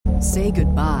Say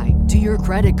goodbye to your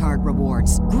credit card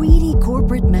rewards. Greedy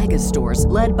corporate mega stores,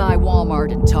 led by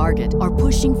Walmart and Target, are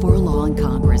pushing for a law in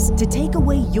Congress to take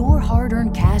away your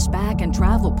hard-earned cash back and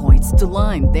travel points to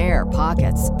line their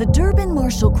pockets. The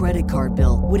Durbin-Marshall credit card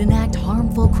bill would enact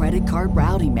harmful credit card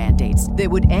routing mandates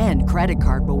that would end credit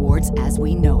card rewards as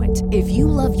we know it. If you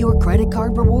love your credit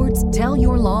card rewards, tell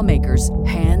your lawmakers,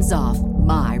 hands off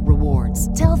my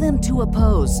rewards. Tell them to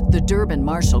oppose the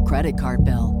Durbin-Marshall credit card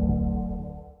bill.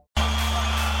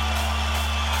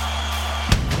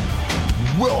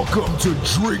 Welcome to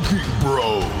Drinking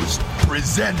Bros,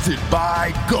 presented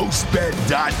by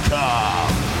GhostBed.com.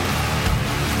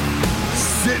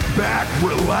 Sit back,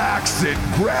 relax, and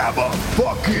grab a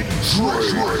fucking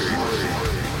drink.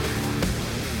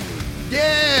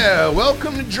 Yeah,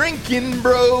 welcome to Drinking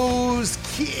Bros,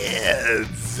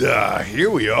 kids.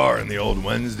 Here we are in the old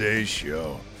Wednesday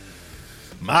show.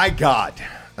 My God,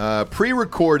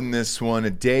 pre-recording this one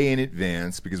a day in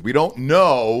advance because we don't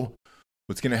know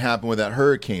what's going to happen with that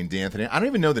hurricane, D'Anthony. I don't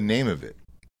even know the name of it.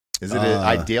 Is it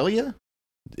Idalia?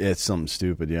 It's something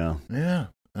stupid, yeah. Yeah.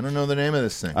 I don't know the name of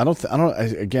this thing. I don't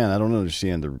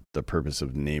understand the purpose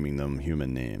of naming them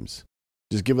human names.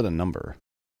 Just give it a number.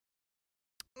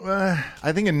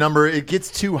 I think a number, it gets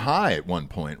too high at one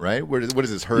point, right? What is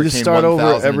this, Hurricane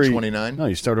 1029? No,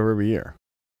 you start over every year.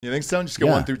 You think so? Just go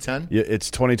 1 through 10? Yeah, it's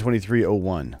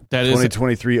 2023-01. That is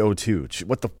 2023-02.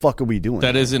 What the fuck are we doing?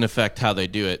 That is in effect how they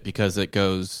do it because it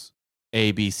goes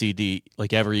A, B, C, D.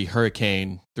 Like every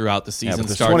hurricane throughout the season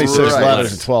starts. 26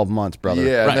 letters in 12 months, brother.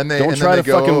 Yeah, right. Don't try to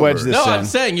fucking wedge this in. No, I'm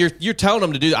saying you're telling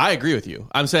them to do that. I agree with you.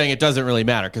 I'm saying it doesn't really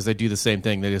matter because they do the same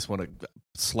thing. They just want to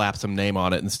slap some name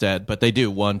on it instead. But they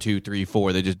do 1, 2, 3,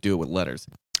 4. They just do it with letters.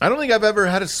 I don't think I've ever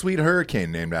had a sweet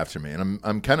hurricane named after me, and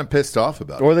I'm kind of pissed off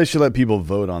about it. Or they should let people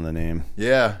vote on the name.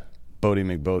 Yeah. Bodie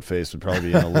McBoatface would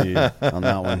probably be in the lead on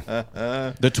that one.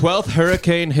 The 12th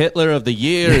Hurricane Hitler of the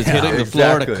year is hitting the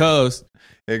Florida coast.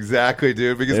 Exactly,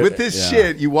 dude. Because with this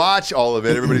shit, you watch all of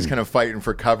it. Everybody's kind of fighting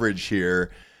for coverage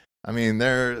here. I mean,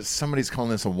 somebody's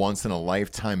calling this a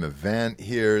once-in-a-lifetime event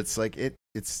here. It's like,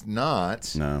 it's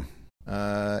not. No.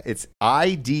 It's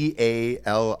Idalia.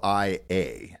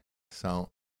 So...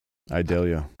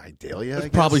 Idalia. It's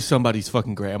probably somebody's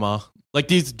fucking grandma. Like,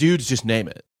 these dudes just name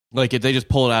it. Like, they just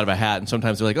pull it out of a hat, and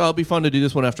sometimes they're like, oh, it'll be fun to do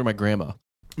this one after my grandma.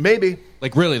 Maybe.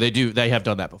 Like, really, they do. They have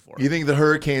done that before. You think the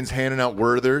hurricane's handing out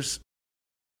Werthers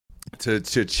to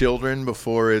children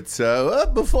before it's,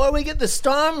 before we get the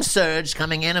storm surge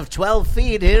coming in of 12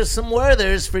 feet, here's some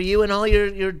Werthers for you and all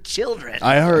your children.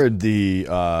 I heard the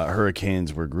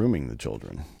hurricanes were grooming the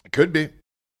children. It could be.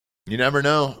 You never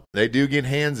know. They do get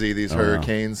handsy, these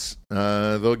hurricanes.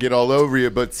 They'll get all over you.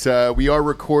 But we are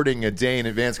recording a day in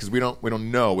advance because we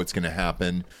don't know what's going to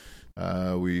happen.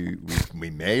 We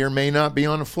may or may not be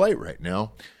on a flight right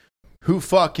now. Who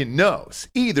fucking knows?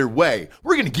 Either way,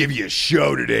 we're going to give you a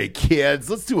show today, kids.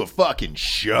 Let's do a fucking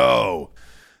show.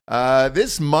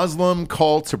 This Muslim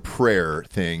call to prayer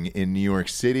thing in New York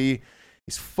City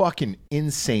is fucking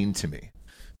insane to me.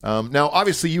 Now,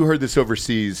 obviously, you heard this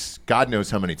overseas, God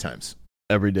knows how many times.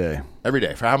 Every day. Every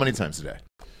day. For how many times a day?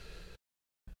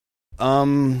 I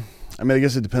mean, I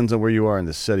guess it depends on where you are in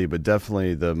the city, but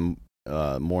definitely the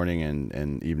morning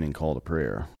and evening call to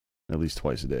prayer, at least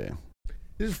twice a day.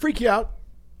 Does it freak you out?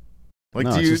 Like,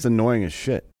 no, it's just annoying as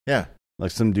shit. Yeah. Like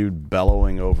some dude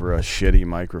bellowing over a shitty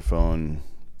microphone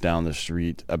down the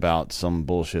street about some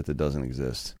bullshit that doesn't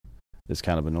exist. It's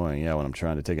kind of annoying, when I'm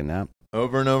trying to take a nap.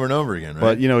 Over and over and over again,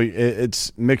 right? But,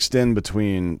 it's mixed in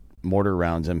between mortar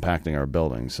rounds impacting our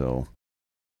building, so...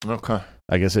 Okay.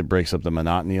 I guess it breaks up the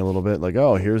monotony a little bit. Like,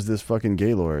 oh, here's this fucking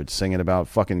Gaylord singing about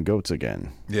fucking goats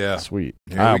again. Yeah. Sweet.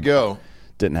 Here we go.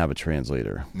 Didn't have a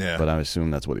translator. Yeah. But I assume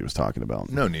that's what he was talking about.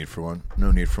 No need for one.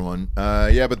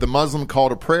 But the Muslim call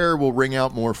to prayer will ring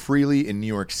out more freely in New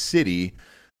York City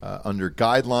under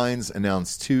guidelines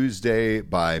announced Tuesday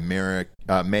by Mayor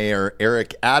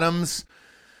Eric Adams.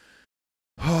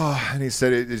 And he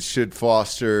said it should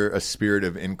foster a spirit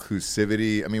of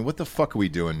inclusivity. I mean, what the fuck are we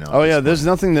doing now? Oh, yeah, there's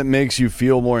nothing that makes you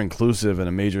feel more inclusive in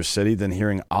a major city than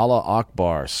hearing Allah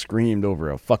Akbar screamed over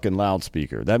a fucking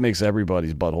loudspeaker. That makes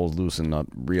everybody's buttholes loosen up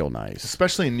real nice.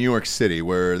 Especially in New York City,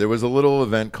 where there was a little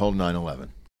event called 9/11.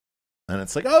 And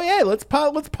it's like, oh, yeah, let's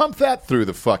pump that through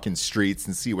the fucking streets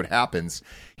and see what happens.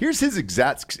 Here's his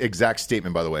exact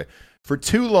statement, by the way. For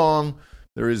too long...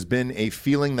 there has been a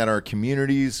feeling that our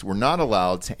communities were not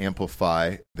allowed to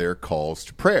amplify their calls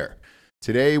to prayer.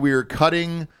 Today, we are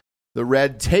cutting the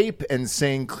red tape and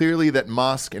saying clearly that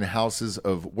mosques and houses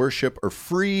of worship are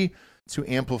free to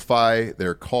amplify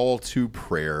their call to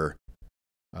prayer.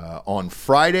 On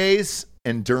Fridays,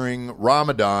 and during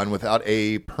Ramadan without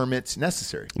a permit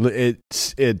necessary.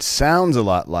 It sounds a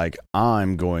lot like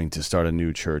I'm going to start a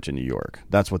new church in New York.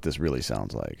 That's what this really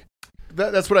sounds like.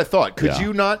 That's what I thought. Could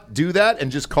you not do that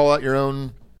and just call out your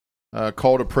own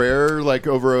call to prayer like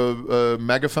over a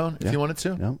megaphone if you wanted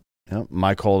to? Yep.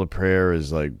 My call to prayer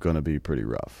is like going to be pretty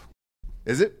rough.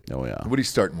 Is it? Oh, yeah. What are you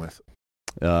starting with?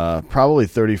 Probably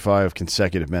 35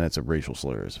 consecutive minutes of racial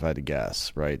slurs, if I had to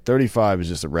guess, right? 35 is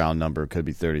just a round number. Could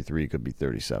be 33, could be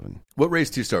 37. What race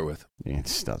do you start with? It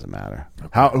just doesn't matter.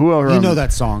 Whoever You know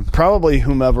that song. Probably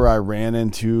whomever I ran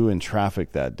into in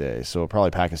traffic that day. So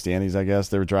probably Pakistanis, I guess.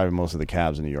 They were driving most of the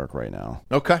cabs in New York right now.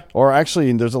 Okay. Or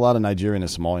actually, there's a lot of Nigerian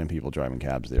and Somalian people driving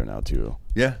cabs there now, too.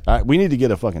 Yeah. We need to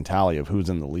get a fucking tally of who's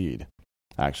in the lead,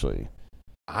 actually.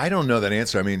 I don't know that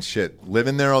answer. I mean, shit,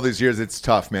 living there all these years, it's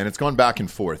tough, man. It's gone back and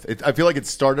forth. I feel like it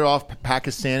started off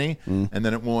Pakistani, and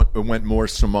then it went more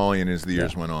Somalian as the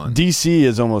years went on. D.C.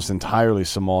 is almost entirely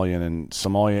Somalian and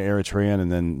Somalia, Eritrean,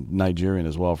 and then Nigerian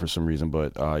as well for some reason.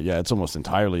 But, it's almost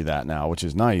entirely that now, which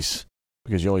is nice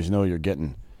because you always know you're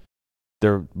getting –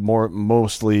 they're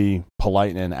mostly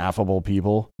polite and affable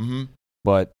people,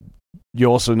 but you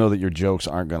also know that your jokes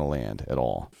aren't going to land at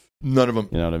all. None of them.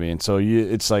 You know what I mean? So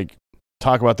it's like –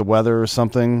 talk about the weather or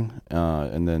something,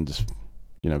 and then just,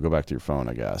 go back to your phone,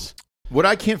 I guess. What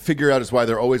I can't figure out is why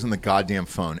they're always on the goddamn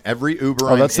phone. Every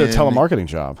Uber that's their telemarketing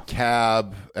job.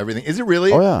 Cab, everything. Is it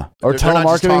really? Oh, yeah. Or they're not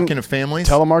just telemarketing. Talking to families?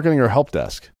 Telemarketing or help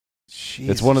desk. Jesus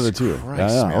it's one of the two.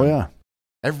 Christ, yeah. Man. Oh, yeah.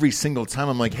 Every single time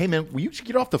I'm like, hey, man, will you just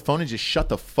get off the phone and just shut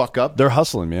the fuck up? They're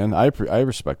hustling, man. I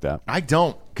respect that. I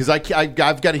don't, because I've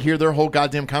got to hear their whole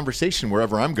goddamn conversation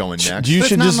wherever I'm going next.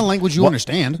 It's not in the language you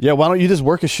understand. Yeah, why don't you just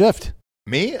work a shift?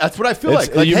 Me? That's what I feel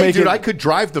like. Like, hey, dude, I could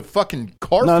drive the fucking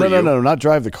car for you. No, not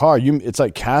drive the car. It's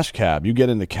like cash cab. You get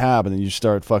in the cab and then you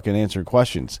start fucking answering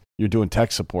questions. You're doing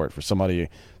tech support for somebody.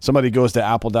 Somebody goes to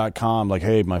apple.com like,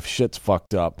 hey, my shit's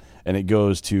fucked up. And it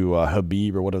goes to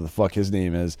Habib or whatever the fuck his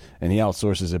name is, and he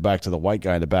outsources it back to the white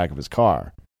guy in the back of his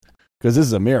car. Because this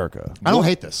is America. I don't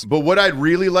hate this. But what I'd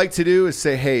really like to do is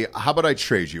say, hey, how about I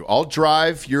trade you? I'll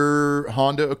drive your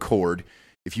Honda Accord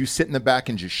if you sit in the back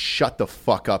and just shut the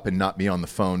fuck up and not be on the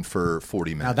phone for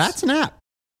 40 minutes. Now that's an app.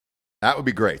 That would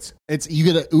be great. You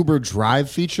get an Uber Drive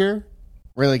feature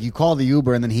where like you call the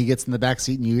Uber and then he gets in the back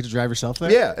seat and you get to drive yourself there.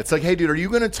 Yeah, it's like, hey, dude, are you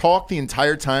going to talk the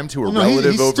entire time to a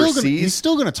relative overseas? He's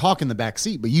still going to talk in the back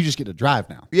seat, but you just get to drive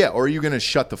now. Yeah, or are you going to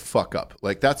shut the fuck up?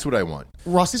 Like, that's what I want.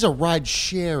 Ross, these are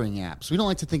ride-sharing apps. We don't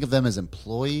like to think of them as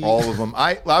employees. All of them.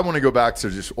 I want to go back to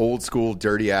just old school,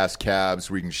 dirty ass cabs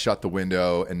where you can shut the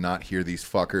window and not hear these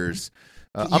fuckers.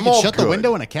 You can shut the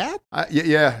window in a cab?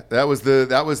 Yeah, that was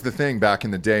the thing back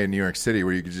in the day in New York City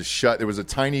where you could just shut. There was a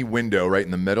tiny window right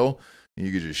in the middle. And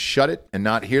you could just shut it and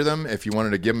not hear them. If you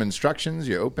wanted to give them instructions,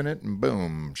 you open it and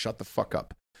boom, shut the fuck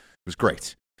up. It was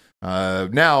great.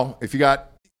 Now, if you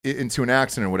got into an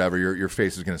accident or whatever, your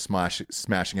face is going to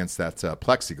smash against that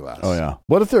plexiglass. Oh, yeah.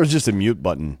 What if there was just a mute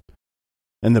button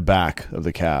in the back of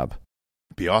the cab?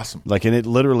 It'd be awesome. Like, and it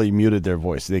literally muted their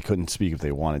voice. They couldn't speak if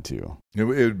they wanted to. It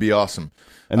would be awesome.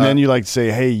 And then you like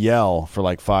say, hey, yell for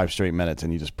like 5 straight minutes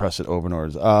and you just press it over and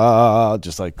over,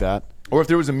 just like that. Or if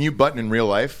there was a mute button in real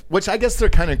life, which I guess they're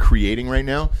kind of creating right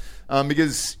now,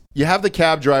 because you have the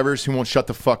cab drivers who won't shut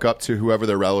the fuck up to whoever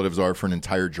their relatives are for an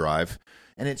entire drive.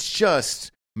 And it's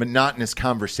just monotonous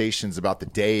conversations about the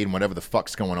day and whatever the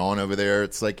fuck's going on over there.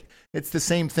 It's like, it's the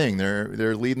same thing.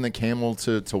 They're leading the camel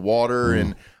to water,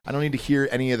 and I don't need to hear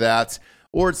any of that.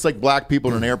 Or it's like black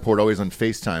people in an airport always on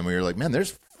FaceTime where you're like, man,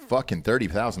 there's fucking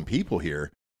 30,000 people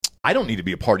here. I don't need to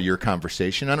be a part of your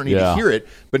conversation. I don't need to hear it.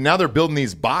 But now they're building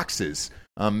these boxes.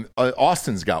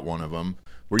 Austin's got one of them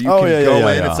where you can go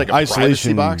in. It's like a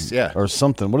isolation privacy box. Or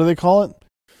something. What do they call it?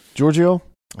 Giorgio?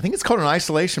 I think it's called an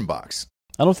isolation box.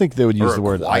 I don't think they would use the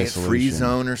word quiet isolation. Free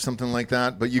zone or something like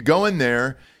that. But you go in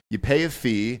there, you pay a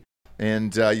fee,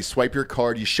 and you swipe your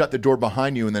card, you shut the door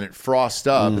behind you, and then it frosts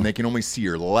up, and they can only see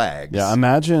your legs. Yeah,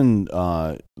 imagine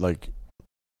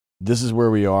this is where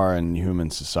we are in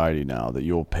human society now, that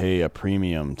you'll pay a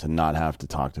premium to not have to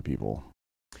talk to people.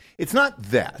 It's not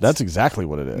that. That's exactly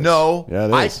what it is. No. Yeah,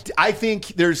 it is. I think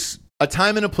there's a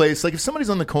time and a place. Like if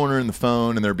somebody's on the corner in the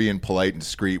phone and they're being polite and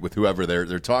discreet with whoever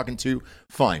they're talking to,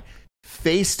 fine.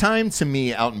 FaceTime to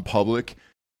me out in public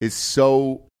is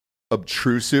so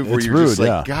obtrusive where It's you're rude, just like,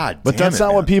 yeah. God But damn that's it, not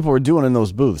man. what people are doing in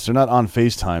those booths. They're not on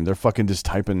FaceTime. They're fucking just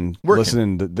typing, Working.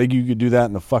 listening. You could do that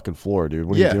in the fucking floor, dude.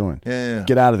 What are you doing? Yeah.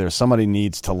 Get out of there. Somebody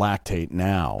needs to lactate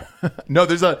now. No,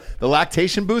 the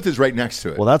lactation booth is right next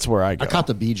to it. Well, that's where I go. I copped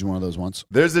a beach in one of those once.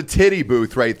 There's a titty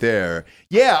booth right there.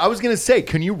 Yeah, I was going to say,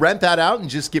 can you rent that out and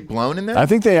just get blown in there? I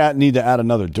think they need to add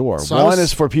another door. So One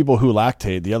is for people who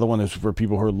lactate. The other one is for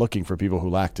people who are looking for people who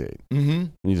lactate. Mm-hmm.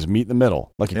 And you just meet in the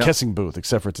middle, like a kissing booth,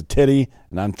 except for it's a titty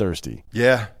and I'm thirsty.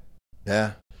 Yeah.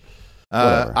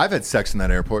 Whatever. I've had sex in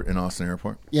that airport, in Austin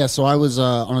Airport. Yeah, so I was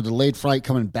on a delayed flight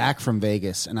coming back from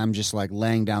Vegas, and I'm just like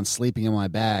laying down, sleeping in my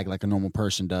bag like a normal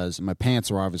person does. And my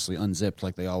pants are obviously unzipped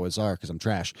like they always are because I'm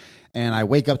trash. And I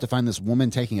wake up to find this woman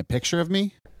taking a picture of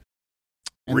me.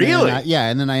 And Really?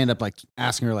 And then I end up like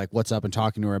asking her like what's up and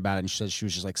talking to her about it. And she said she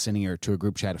was just like sending her to a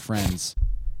group chat of friends.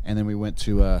 And then we went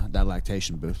to that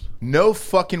lactation booth. No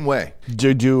fucking way. Did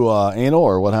you do anal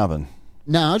or what happened?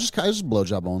 No, I was just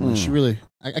blowjob only. She really,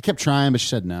 I kept trying, but she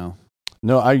said no.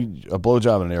 No, a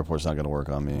blowjob in an airport's not going to work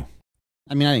on me.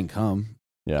 I mean, I didn't come.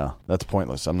 Yeah, that's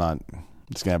pointless. I'm not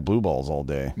just going to have blue balls all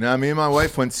day. No, me and my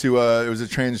wife went to, it was a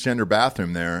transgender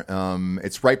bathroom there.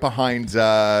 It's right behind,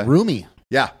 Roomy.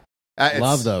 yeah.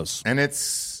 Love those. And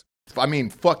it's, I mean,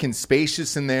 fucking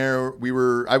spacious in there.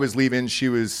 I was leaving. She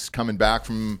was coming back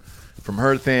from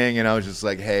her thing, and I was just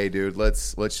like, "Hey, dude,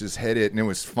 let's just hit it," and it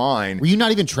was fine. Were you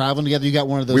not even traveling together? You got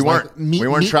one of those. We weren't. Like, We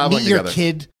weren't traveling meet your together.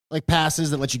 kid like passes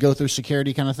that let you go through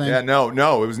security kind of thing. Yeah,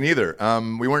 no, it was neither.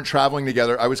 We weren't traveling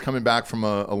together. I was coming back from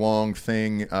a long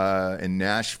thing in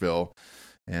Nashville,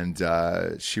 and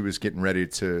she was getting ready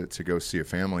to go see a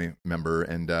family member,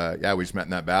 and we just met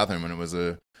in that bathroom, and it was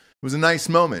a nice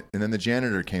moment. And then the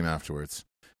janitor came afterwards.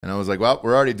 And I was like, well,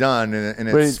 we're already done, and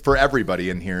it's for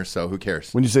everybody in here, so who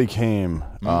cares? When you say came,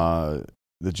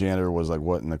 the janitor was like,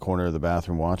 what, in the corner of the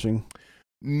bathroom watching?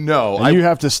 No. And you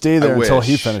have to stay there until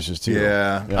he wish. finishes, too.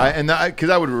 Yeah. Because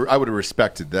I would have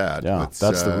respected that. Yeah, but,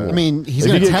 that's the rule. I mean, he's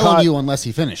If going you to get tell on caught- you unless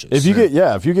he finishes.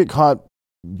 If you get caught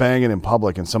banging in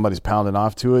public and somebody's pounding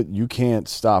off to it, you can't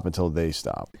stop until they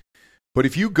stop. But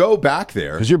if you go back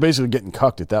there, Because you're basically getting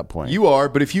cucked at that point. you are.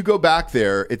 But if you go back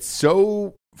there, it's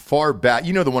so far back.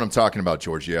 You know the one I'm talking about,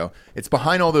 Giorgio. It's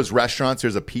behind all those restaurants.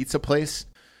 There's a pizza place.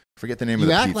 I forget the name of you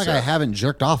the act pizza. like I haven't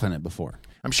jerked off in it before.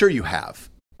 I'm sure you have.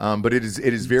 But it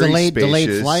is very Delayed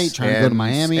spacious. flight, trying to go to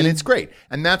Miami. And it's great.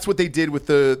 And that's what they did with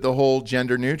the whole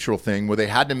gender neutral thing, where they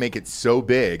had to make it so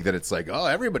big that it's like, oh,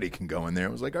 everybody can go in there.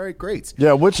 It was like, all right, great.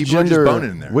 Yeah, which People are just gender?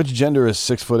 boning in there. Which gender is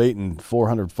 6'8" and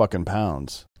 400 fucking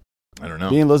pounds? I don't know.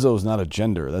 Being Lizzo is not a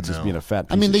gender. That's just being a fat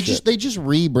piece I mean, of they shit. just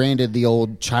rebranded the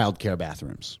old childcare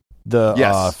bathrooms. The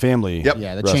Yes. family. Yep.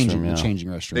 Yeah, the restroom, changing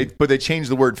restroom. But they changed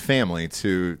the word family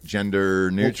to gender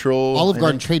neutral. Olive I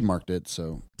Garden think. trademarked it,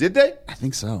 so Did they? I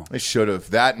think so. They should have.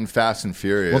 That and Fast and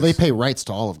Furious. Well, they pay rights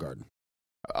to Olive Garden.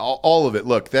 all of it.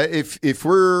 Look, that if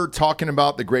we're talking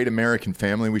about the great American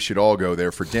family, we should all go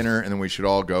there for dinner, and then we should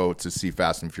all go to see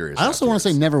Fast and Furious. I also want to say,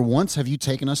 afterwards. never once have you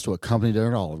taken us to a company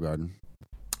dinner at Olive Garden.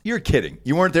 You're kidding.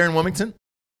 You weren't there in Wilmington?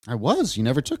 I was. You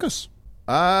never took us.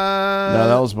 No,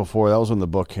 that was before. That was when the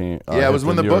book came. Yeah, it was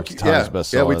when the New book. York Times Yeah,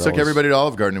 bestseller. we That took was- everybody to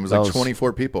Olive Garden. It was that like was-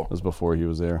 24 people. That was before he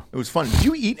was there. It was fun. Did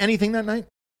you eat anything that night?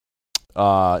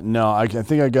 No, I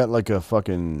think I got like a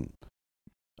fucking,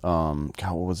 God,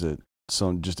 what was it?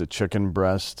 Just a chicken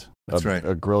breast. That's right.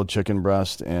 A grilled chicken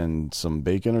breast and some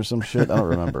bacon or some shit. I don't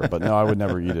remember. But no, I would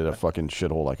never eat at a fucking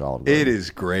shithole like Olive Garden. It is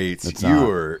great. It's You not.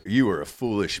 were a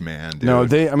foolish man, dude. No,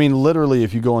 I mean, literally,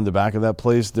 if you go in the back of that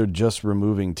place, they're just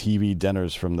removing TV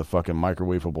dinners from the fucking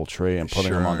microwavable tray and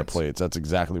putting them onto Sure. plates. That's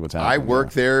exactly what's I happening.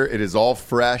 work there. It is all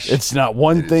fresh. It's not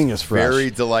one It thing is is fresh. very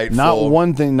delightful. Not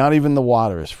one thing. Not even the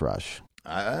water is fresh.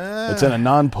 It's in a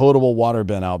non-potable water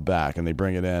bin out back, and they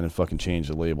bring it in and fucking change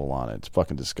the label on it. It's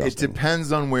fucking It disgusting.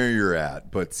 depends on where you're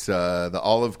at, but the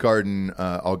Olive Garden,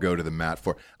 I'll go to the mat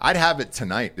for. I'd have it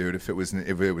tonight, dude. If it was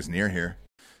near here,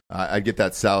 I'd get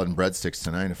that salad and breadsticks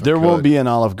tonight. If There I won't could. be an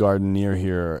Olive Garden near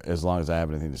here as long as I have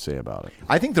anything to say about it.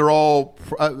 I think they're all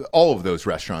of those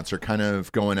restaurants are kind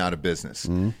of going out of business.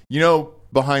 Mm-hmm. You know,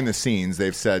 behind the scenes,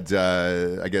 they've said,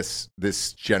 I guess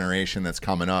this generation that's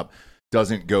coming up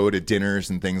doesn't go to dinners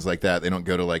and things like that. They don't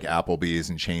go to like Applebee's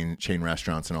and chain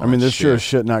restaurants and all. I mean, that they're sure as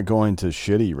shit. shit not going to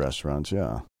shitty restaurants.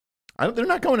 Yeah, They're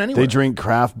not going anywhere. they drink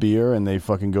craft beer and they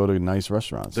fucking go to nice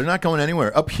restaurants. They're not going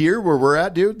anywhere. Up here where we're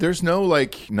at, dude, there's no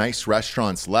like nice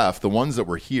restaurants left. The ones that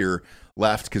were here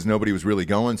left because nobody was really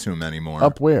going to them anymore.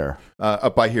 Up where?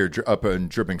 Up by here, up in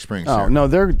Dripping Springs. Oh here. no,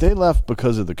 they left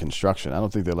because of the construction. I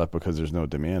don't think they left because there's no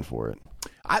demand for it.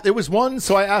 There was one,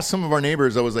 so I asked some of our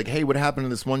neighbors, I was like, hey, what happened to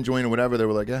this one joint or whatever? They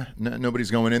were like,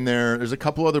 nobody's going in there. There's a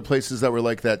couple other places that were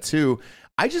like that too.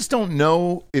 I just don't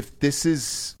know if this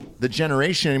is the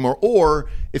generation anymore or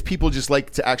if people just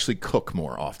like to actually cook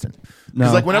more often.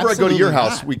 Because like whenever I go to your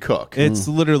house, we cook. It's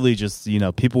literally just,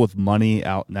 people with money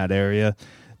out in that area.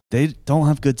 They don't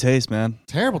have good taste, man.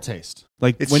 Terrible taste.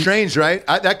 Like It's strange, right?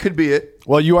 That could be it.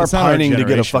 Well, you are It's not our pining to get a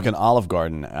generation. fucking Olive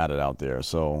Garden added out there,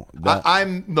 so that,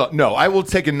 I will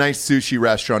take a nice sushi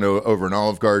restaurant over an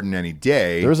Olive Garden any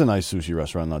day. there's a nice sushi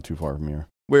restaurant not too far from here.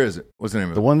 Where is it? What's the name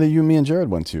of The it? one that me and Jared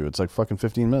went to. It's like fucking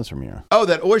 15 minutes from here. Oh,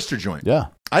 that oyster joint. Yeah,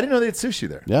 I didn't know they had sushi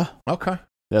there. yeah, Okay.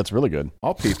 yeah. It's really good.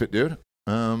 I'll peep it, dude.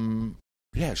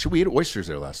 Yeah, should we eat oysters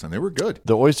there last time? They were good.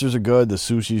 The oysters are good. The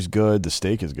sushi's good. The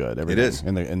steak is good. Everything. It is.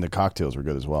 And the cocktails were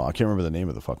good as well. I can't remember the name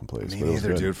of the fucking place. Me but it was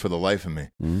neither, good. dude, for the life of me.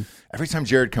 Mhm. Every time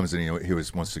Jared comes in, he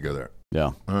always wants to go there.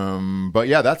 Yeah. But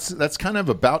yeah, that's kind of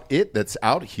about it that's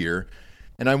out here.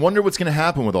 And I wonder what's going to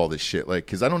happen with all this shit. Like,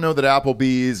 because I don't know that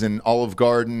Applebee's and Olive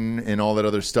Garden and all that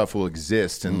other stuff will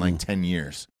exist in like 10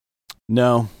 years.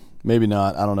 No, maybe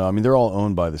not. I don't know. I mean, they're all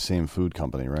owned by the same food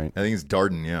company, right? I think it's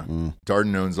Darden, yeah.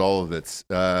 Darden owns all of it.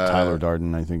 Tyler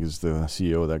Darden, I think, is the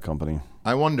CEO of that company.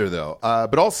 I wonder though,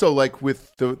 but also like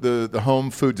with the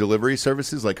home food delivery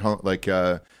services, like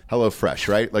HelloFresh,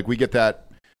 right? Like we get that.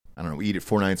 I don't know. We eat it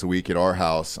 4 nights a week at our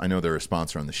house. I know they're a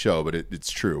sponsor on the show, but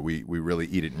it's true. We really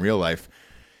eat it in real life.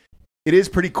 It is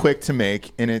pretty quick to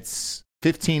make, and it's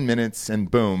 15 minutes, and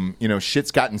boom.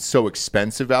 Shit's gotten so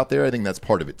expensive out there. I think that's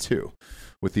part of it too,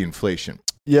 with the inflation.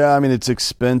 Yeah, I mean, it's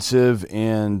expensive,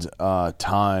 and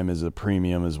time is a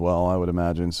premium as well, I would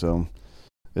imagine. So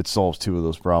it solves 2 of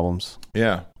those problems.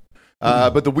 Yeah.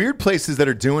 But the weird places that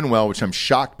are doing well, which I'm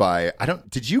shocked by,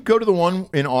 did you go to the one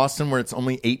in Austin where it's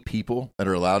only 8 people that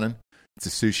are allowed in? It's a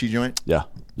sushi joint. Yeah.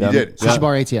 You Yeah. did. Sushi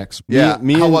Bar ATX. Yeah.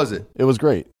 How and- was it? It was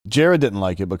great. Jared didn't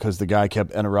like it because the guy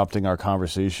kept interrupting our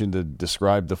conversation to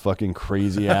describe the fucking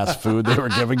crazy ass food they were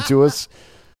giving to us.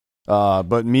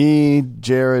 But me,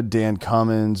 Jared, Dan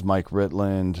Cummins, Mike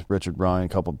Ritland, Richard Bryan, a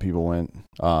couple of people went.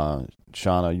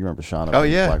 Shauna, you remember Shauna? Oh,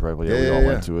 yeah. Black Rifle. Yeah, we yeah, all yeah.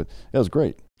 went to it. It was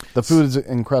great. The food is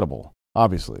incredible,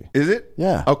 obviously. Is it?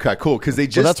 Yeah. Okay, cool. Because they Well,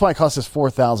 just that's why it cost us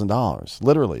 $4,000,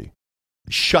 literally.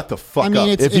 shut the fuck I mean, up.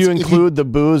 it's- If you include the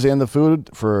booze and the food,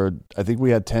 I think we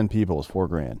had 10 people, it was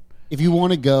 $4,000. If you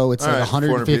want to go, it's All like right,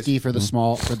 150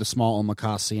 400 for the small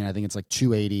omakase, and I think it's like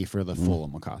 280 for the full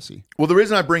omakase. Well, the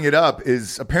reason I bring it up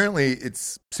is apparently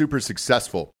it's super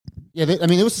successful. Yeah, it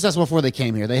was successful before they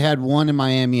came here. They had one in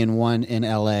Miami and one in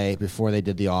LA before they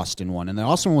did the Austin one, and the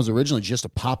Austin one was originally just a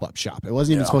pop-up shop. It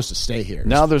wasn't even supposed to stay here.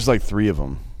 Now there's like 3 of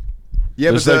them.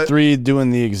 Yeah, There's but like 3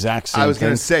 doing the exact same thing. I was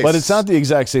gonna say- But it's not the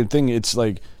exact same thing. It's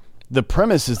like the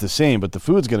premise is the same, but the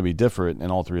food's going to be different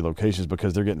in all 3 locations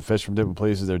because they're getting fish from different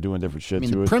places. They're doing different shit I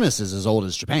mean, to the it. premise is as old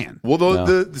as Japan. Well,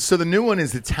 so the new one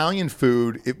is Italian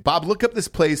food. Bob, look up this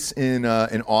place in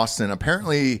Austin.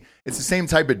 Apparently, it's the same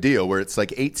type of deal where it's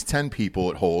like 8 to 10 people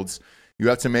it holds. You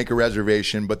have to make a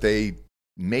reservation, but they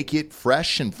make it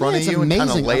fresh in front Yeah, of it's you and kind of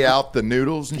amazing. lay out the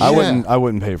noodles and shit. I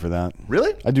wouldn't pay for that.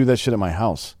 Really? I do that shit at my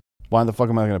house. Why the fuck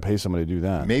am I going to pay somebody to do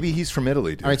that? Maybe he's from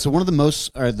Italy, dude. All right, so one of the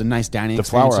nice dining The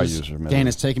flour I experiences use from Dan Italy.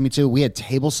 has taken me to, we had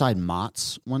tableside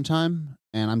motts one time,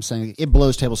 and I'm saying it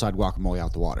blows tableside guacamole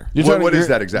out the water. What is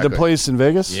that exactly? The place in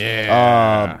Vegas?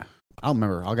 Yeah. I don't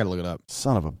remember. I got to look it up.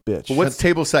 Son of a bitch. Well, what's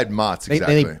tableside motts They,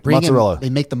 exactly? they bring Mozzarella. they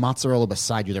make the mozzarella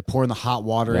beside you. They're pouring the hot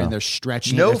water Yeah. and they're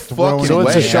stretching. No it, they're throwing fucking So it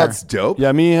it's way. a in shot- there. That's dope.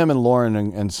 Yeah, me, him, and Lauren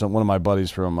and one of my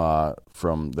buddies from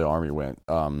the Army went.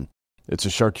 It's a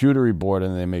charcuterie board,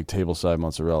 and they make tableside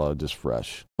mozzarella, just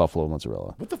fresh buffalo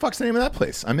mozzarella. What the fuck's the name of that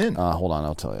place? I'm in. Hold on,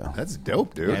 I'll tell you. That's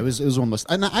dope, dude. Yeah, it was one of those.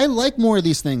 And I like more of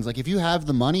these things. Like if you have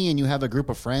the money and you have a group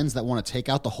of friends that want to take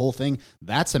out the whole thing,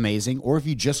 that's amazing. Or if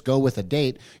you just go with a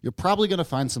date, you're probably going to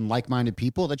find some like-minded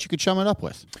people that you could chum it up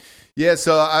with. Yeah,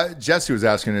 so Jesse was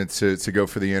asking it to go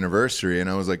for the anniversary, and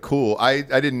I was like, cool. I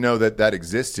didn't know that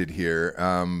existed here,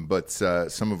 but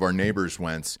some of our neighbors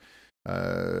went,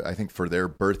 I think, for their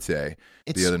birthday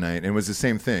the other night, and it was the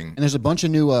same thing. And there's a bunch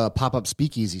of new pop-up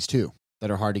speakeasies too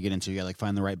that are hard to get into. You got to like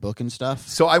find the right book and stuff.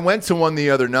 So I went to one the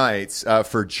other night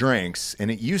for drinks, and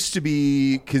it used to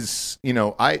be because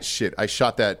I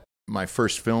shot my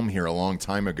first film here a long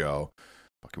time ago.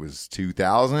 Fuck, it was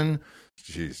 2000.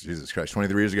 Jesus Christ,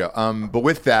 23 years ago. But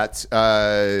with that,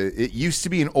 it used to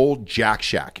be an old Jack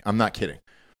Shack. I'm not kidding.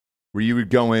 Where you would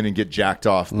go in and get jacked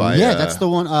off by. Yeah, that's the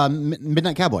one.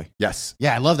 Midnight Cowboy. Yes.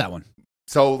 Yeah, I love that one.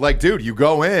 So, like, dude, you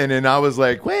go in, and I was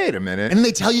like, wait a minute. And then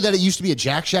they tell you that it used to be a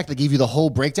Jack Shack. They give you the whole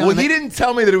breakdown. Well, And he they- didn't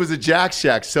tell me that it was a Jack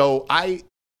Shack. So I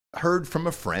heard from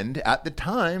a friend at the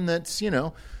time that's,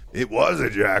 It was a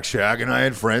Jack Shack, and I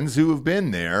had friends who have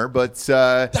been there. But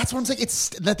That's what I'm saying. It's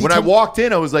that when I walked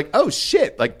in, I was like, "Oh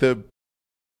shit!" Like the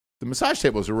massage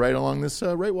tables are right along this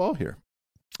right wall here.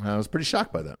 I was pretty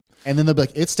shocked by that. And then they'll be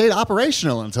like, it stayed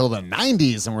operational until the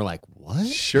 90s. And we're like, what?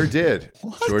 Sure did.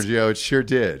 Giorgio, it sure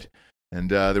did. And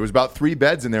there was about 3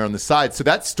 beds in there on the side. So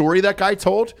that story that guy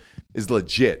told is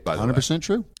legit, by the way. 100%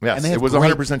 true? Yes, and they have it was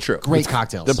 100% true. Great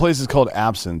cocktails. The place is called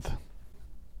Absinthe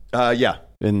Yeah.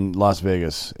 in Las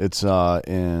Vegas. It's I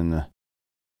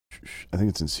think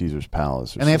it's in Caesar's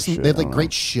Palace. Or and they have some shit. they have I like don't great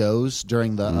know. shows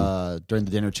during the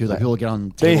dinner too. Like people get on.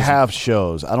 They tables. have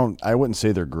shows. I wouldn't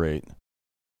say they're great.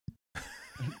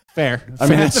 Fair. I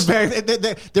mean, That's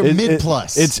they're mid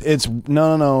plus. It's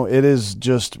no. It is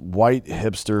just white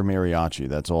hipster mariachi.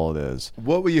 That's all it is.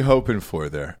 What were you hoping for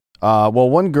there? Well,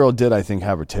 one girl did, I think,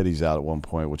 have her titties out at one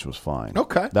point, which was fine.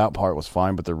 Okay. That part was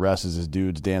fine, but the rest is just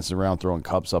dudes dancing around, throwing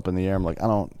cups up in the air. I'm like, I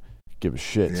don't give a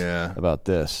shit about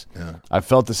this. Yeah. I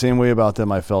felt the same way about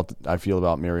them I feel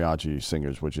about mariachi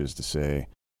singers, which is to say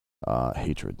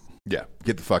hatred. Yeah,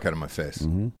 get the fuck out of my face.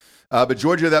 Mm-hmm. But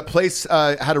Georgia, that place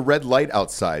had a red light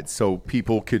outside, so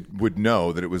people would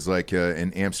know that it was like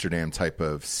an Amsterdam type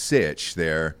of sitch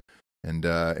there, and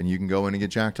you can go in and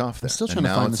get jacked off there. I'm still trying and to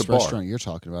now find it's this a bar. restaurant you're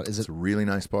talking about. Is It's it a really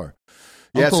nice bar.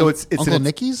 Uncle, so it's Uncle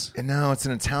Nicky's? No, it's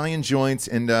an Italian joint,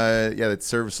 and it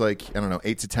serves like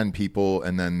 8 to 10 people,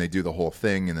 and then they do the whole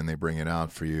thing, and then they bring it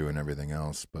out for you and everything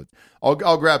else. But I'll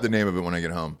grab the name of it when I get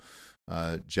home.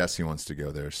 Jesse wants to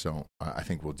go there, so I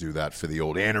think we'll do that for the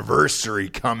old anniversary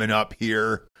coming up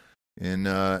here in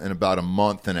about a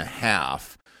month and a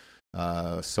half.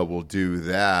 So we'll do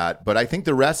that. But I think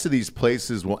the rest of these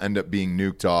places will end up being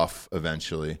nuked off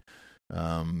eventually,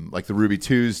 like the Ruby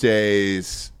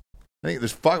Tuesdays. I think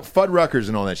there's Fuddruckers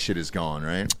and all that shit is gone,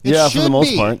 right? Yeah, for the most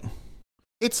be. part.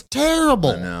 It's terrible.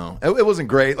 I know. It wasn't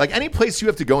great. Like any place you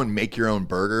have to go and make your own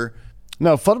burger.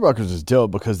 No, Fuddruckers is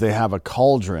dope because they have a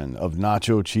cauldron of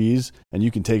nacho cheese, and you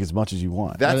can take as much as you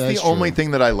want. That's that's the only true.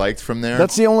 thing that I liked from there.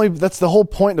 That's the whole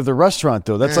point of the restaurant,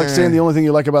 though. That's like saying the only thing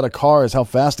you like about a car is how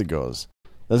fast it goes.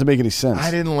 Doesn't make any sense.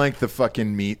 I didn't like the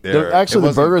fucking meat there. Actually, It the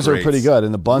wasn't burgers great. are pretty good,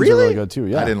 and the buns are really good too.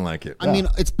 Yeah, I didn't like it. I mean,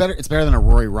 it's better. It's better than a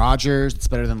Rory Rogers. It's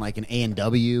better than like an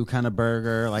A&W kind of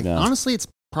burger. Like honestly, it's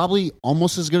probably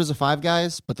almost as good as a Five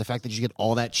Guys. But the fact that you get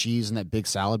all that cheese in that big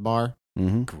salad bar,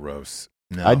 Gross.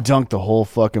 No. I dunked the whole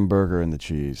fucking burger in the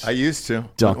cheese. I used to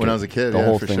Dunk when it. I was a kid. The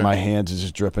whole for thing. Sure. My hands is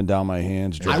just dripping down my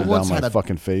hands, dripping down once my had a-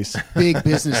 fucking face. big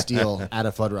business deal at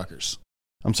a Fuddruckers.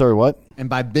 I'm sorry, what? And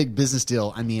by big business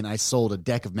deal, I mean I sold a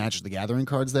deck of Magic the Gathering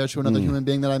cards there to another human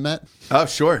being that I met. Oh,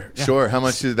 sure. How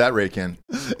much did that rake in?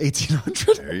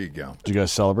 1,800. There you go. Did you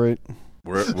guys celebrate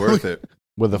Worth it.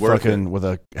 with a Worth with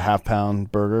a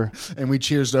half-pound burger? And we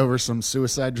cheersed over some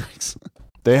suicide drinks.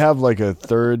 They have like a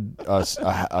third,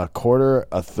 a quarter,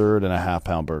 a third, and a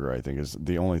half-pound burger. I think is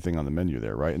the only thing on the menu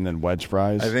there, right? And then wedge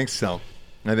fries. I think so.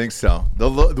 The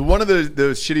one of the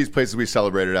shittiest places we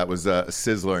celebrated at was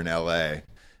Sizzler in L.A.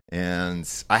 And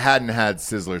I hadn't had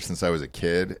Sizzler since I was a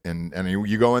kid. And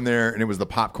you go in there, and it was the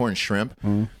popcorn shrimp.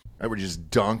 I were just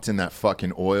dunked in that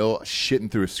fucking oil, shitting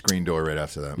through a screen door right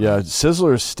after that. Yeah,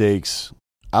 Sizzler steaks.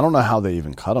 I don't know how they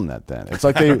even cut them that thin. It's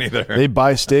like don't either. they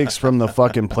buy steaks from the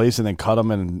fucking place and then cut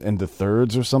them into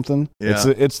thirds or something. Yeah.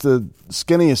 It's the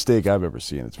skinniest steak I've ever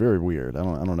seen. It's very weird. I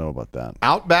don't know about that.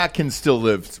 Outback can still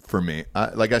live for me.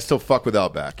 I still fuck with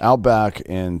Outback. Outback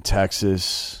in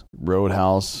Texas,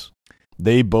 Roadhouse,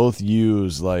 they both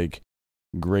use like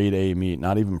grade A meat,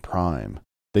 not even prime.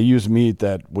 They use meat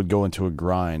that would go into a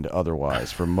grind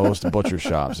otherwise for most butcher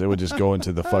shops. It would just go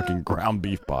into the fucking ground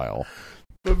beef pile.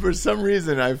 But for some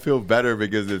reason, I feel better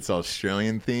because it's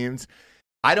Australian themed.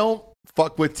 I don't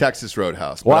fuck with Texas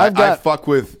Roadhouse, Well, but I fuck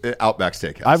with Outback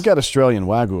Steakhouse. I've got Australian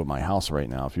Wagyu at my house right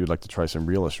now. If you'd like to try some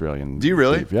real Australian Do you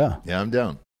really? beef. Yeah. Yeah, I'm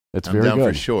down. It's I'm very down good.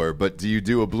 for sure. But do you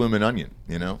do a bloomin' onion?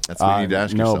 You know, that's what you need to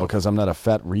ask no, yourself. because I'm not a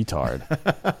fat retard.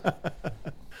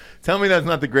 Tell me that's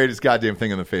not the greatest goddamn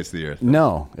thing on the face of the earth.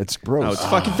 No, it's gross. No, it's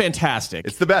fucking fantastic.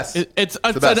 It's the best. It's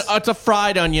the best. it's a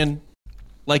fried onion.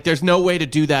 Like, there's no way to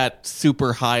do that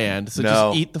super high end. So No.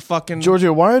 just eat the fucking.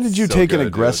 Georgia, why did you So take good, an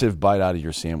dude. aggressive bite out of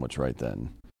your sandwich right then?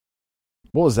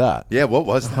 What was that? Yeah, what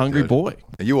was that, hungry dude? boy.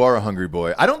 You are a hungry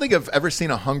boy. I don't think I've ever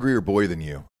seen a hungrier boy than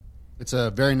you. It's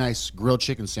a very nice grilled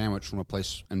chicken sandwich from a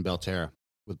place in Belterra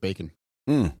with bacon.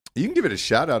 You can give it a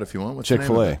shout out if you want. What's the name of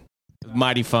Chick-fil-A. it?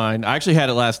 Mighty fine. I actually had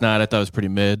it last night. I thought it was pretty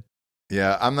mid.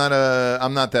 Yeah, I'm not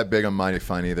that big on Mighty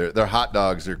Fine either. Their hot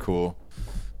dogs are cool,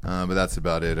 but that's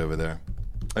about it over there.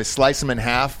 I slice them in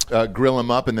half, grill them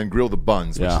up, and then grill the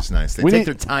buns, which Yeah. is nice. They We take need-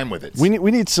 their time with it. We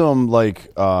need some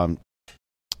like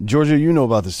Georgia. You know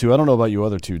about this too. I don't know about you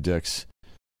other two dicks.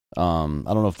 I don't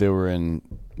know if they were in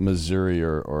Missouri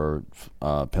or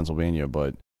Pennsylvania,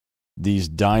 but these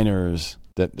diners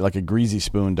that like a Greasy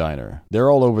Spoon diner, they're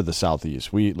all over the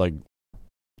Southeast. We eat like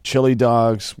chili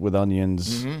dogs with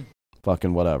onions,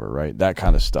 fucking whatever, right? That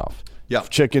kind of stuff. Yeah.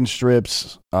 Chicken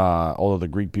strips, although the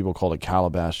Greek people call it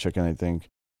calabash chicken, I think.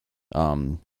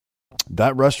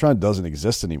 That restaurant doesn't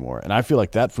exist anymore, and I feel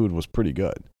like that food was pretty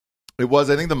good. It was.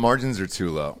 I think the margins are too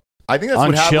low. I think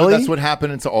On that's chili? That's what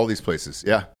happened into all these places.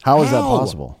 Yeah. How is that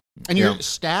possible? And your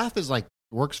staff is like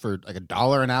works for like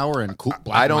 $1 an hour and cool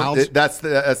black I don't. miles. That's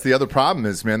the other problem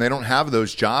is, man, they don't have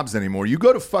those jobs anymore. You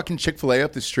go to fucking Chick-fil-A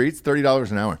up the streets,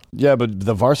 $30 an hour. Yeah, but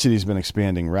the varsity's been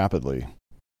expanding rapidly.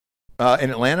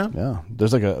 In Atlanta? Yeah,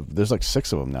 there's like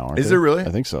 6 of them now. Aren't Is there really? I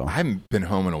think so. I haven't been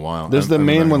home in a while. There's the I haven't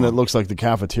main been one that home. looks like the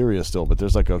cafeteria still, but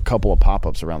there's like a couple of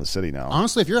pop-ups around the city now.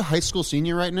 Honestly, if you're a high school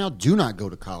senior right now, do not go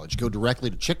to college. Go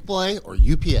directly to Chick-fil-A or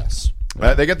UPS.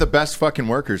 They got the best fucking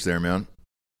workers there, man.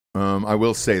 I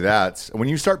will say that. When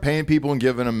you start paying people and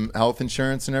giving them health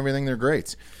insurance and everything, they're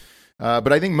great.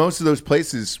 But I think most of those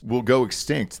places will go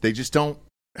extinct. They just don't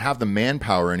have the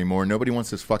manpower anymore. Nobody wants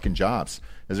those fucking jobs.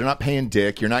 Because they're not paying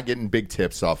dick. You're not getting big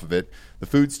tips off of it. The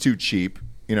food's too cheap.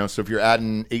 So if you're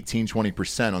adding 18,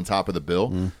 20% on top of the bill,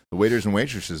 the waiters and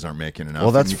waitresses aren't making enough.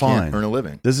 Well, that's and you fine. Can't earn a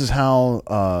living. This is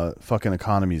how fucking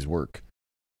economies work.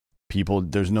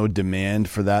 There's no demand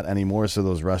for that anymore, so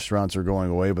those restaurants are going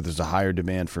away, but there's a higher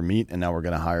demand for meat, and now we're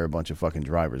going to hire a bunch of fucking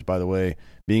drivers. By the way,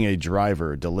 being a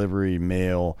driver, delivery,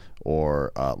 mail,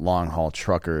 or long-haul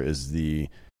trucker is the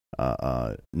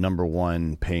number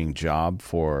one paying job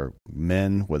for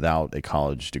men without a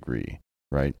college degree,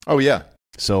 right? Oh, yeah.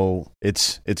 So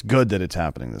it's good that it's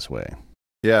happening this way.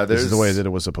 Yeah, This is the way that it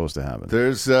was supposed to happen.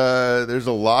 There's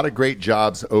a lot of great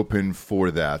jobs open for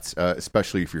that,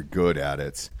 especially if you're good at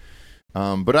it.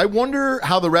 But I wonder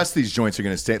how the rest of these joints are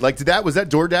going to stay. Like, was that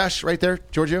DoorDash right there,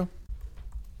 Giorgio?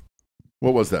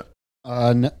 What was that?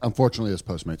 Unfortunately, it's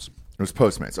Postmates. It was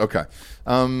Postmates. Okay.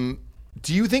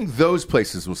 Do you think those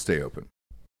places will stay open?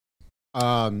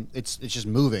 It's just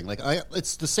moving. Like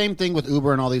it's the same thing with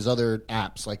Uber and all these other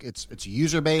apps. Like it's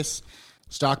user base,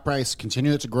 stock price,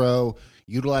 continue to grow,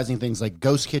 utilizing things like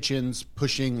ghost kitchens,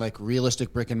 pushing like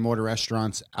realistic brick and mortar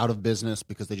restaurants out of business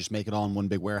because they just make it all in one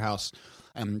big warehouse,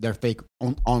 and they're fake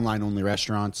online only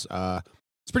restaurants.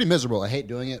 It's pretty miserable. I hate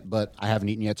doing it, but I haven't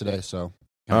eaten yet today, so.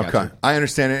 Okay, I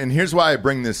understand it, and here's why I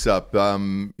bring this up.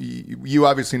 You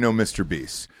obviously know Mr.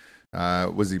 Beast.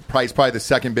 Was he probably the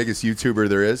second biggest YouTuber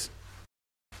there is?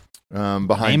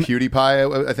 Behind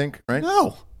PewDiePie, I think, right?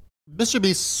 No. Mr.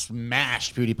 Beast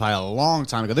smashed PewDiePie a long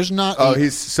time ago. There's not.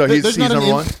 He's number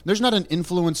one? There's not an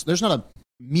influence. There's not a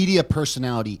media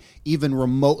personality even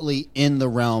remotely in the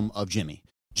realm of Jimmy.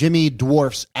 Jimmy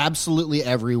dwarfs absolutely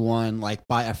everyone, like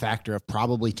by a factor of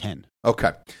probably 10.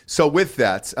 Okay. So with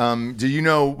that, do you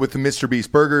know with the Mr.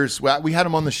 Beast burgers, we had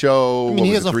him on the show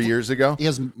 3 years ago? He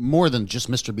has more than just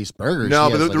Mr. Beast burgers. No,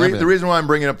 but the reason why I'm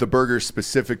bringing up the burgers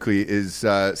specifically is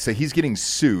so he's getting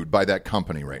sued by that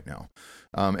company right now.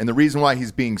 And the reason why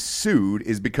he's being sued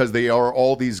is because they are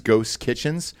all these ghost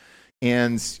kitchens,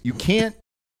 and you can't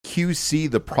QC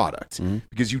the product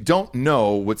because you don't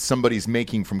know what somebody's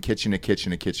making from kitchen to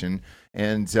kitchen to kitchen.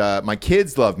 And my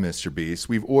kids love Mr. Beast.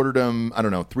 We've ordered them,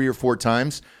 3 or 4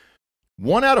 times.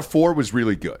 1 out of 4 was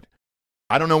really good.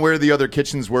 I don't know where the other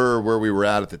kitchens were where we were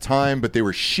at the time, but they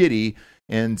were shitty.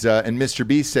 And Mr.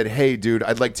 Beast said, "Hey, dude,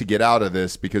 I'd like to get out of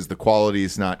this because the quality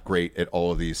is not great at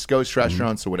all of these ghost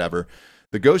restaurants or whatever."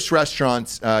 The ghost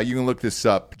restaurants, you can look this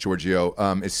up, Giorgio,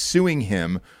 is suing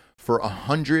him for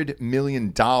 $100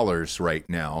 million right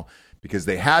now because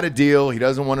they had a deal. He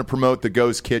doesn't want to promote the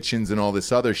ghost kitchens and all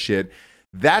this other shit.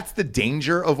 That's the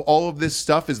danger of all of this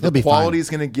stuff is the quality is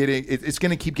going to it's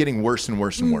going to keep getting worse and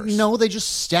worse and worse. No, they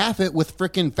just staff it with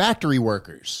freaking factory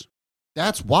workers.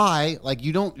 That's why, like,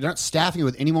 you're not staffing it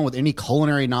with anyone with any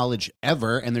culinary knowledge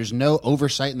ever, and there's no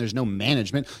oversight and there's no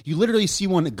management. You literally see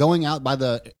one going out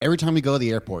every time we go to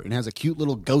the airport, and it has a cute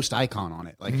little ghost icon on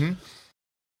it. Like,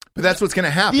 but that's what's going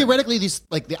to happen. Theoretically,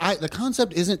 the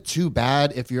concept isn't too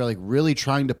bad if you're like really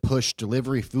trying to push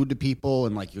delivery food to people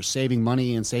and like you're saving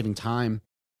money and saving time.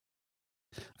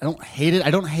 I don't hate it. I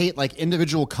don't hate like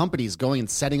individual companies going and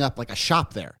setting up like a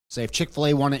shop there. Say if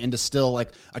Chick-fil-A wanted to instill like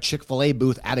a Chick-fil-A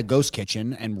booth at a ghost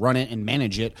kitchen and run it and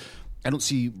manage it, I don't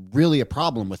see really a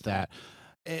problem with that.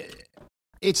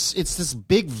 It's this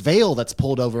big veil that's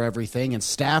pulled over everything and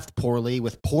staffed poorly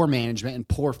with poor management and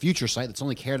poor future sight that's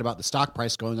only cared about the stock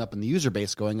price going up and the user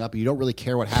base going up. And you don't really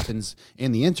care what happens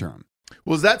in the interim.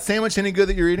 Well, is that sandwich any good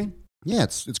that you're eating? Yeah,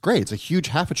 it's great. It's a huge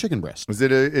half a chicken breast. Is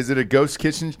it a ghost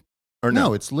kitchen Or no?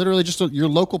 No, it's literally just your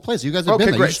local place. You guys have been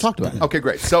there. Great. You just talked about it. Okay,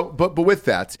 great. So, but with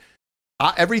that,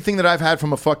 everything that I've had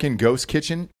from a fucking ghost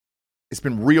kitchen, it's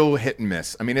been real hit and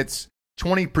miss. I mean, it's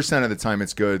 20% of the time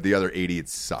it's good. The other 80, it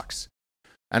sucks.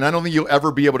 And I don't think you'll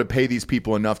ever be able to pay these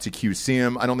people enough to QC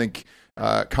them. I don't think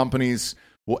companies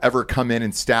will ever come in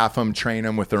and staff them, train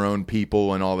them with their own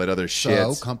people and all that other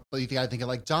shit. So you got to think of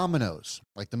like Domino's,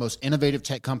 like the most innovative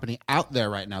tech company out there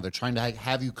right now. They're trying to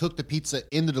have you cook the pizza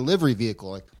in the delivery vehicle.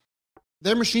 Like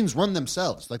their machines run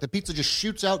themselves. Like the pizza just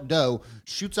shoots out dough,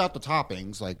 shoots out the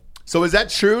toppings. Like, so is that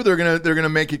true? They're gonna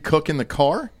make it cook in the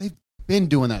car? they've been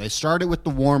doing that. They started with the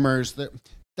warmers.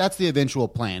 That's the eventual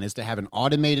plan, is to have an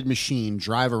automated machine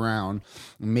drive around,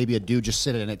 and maybe a dude just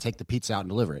sit in it, take the pizza out and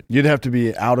deliver it. You'd have to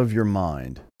be out of your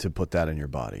mind to put that in your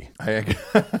body.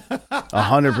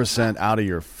 100% out of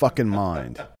your fucking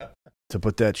mind to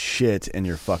put that shit in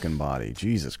your fucking body.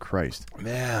 Jesus Christ.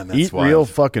 Man, that's Eat wild. real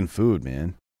fucking food,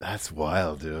 man. That's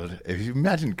wild, dude. If you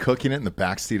imagine cooking it in the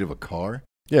backseat of a car.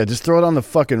 Yeah, just throw it on the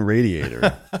fucking radiator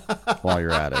while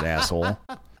you're at it, asshole.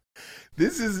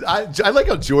 I like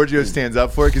how Giorgio stands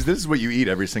up for it, because this is what you eat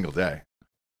every single day.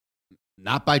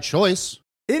 Not by choice.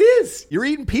 It is. You're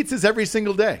eating pizzas every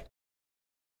single day.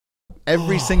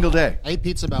 Every single day. I eat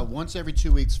pizza about once every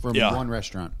 2 weeks from one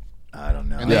restaurant. I don't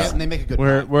know. And they make a good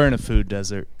We're in a food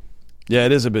desert. Yeah,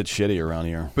 it is a bit shitty around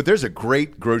here. But there's a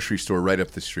great grocery store right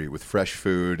up the street with fresh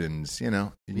food, and you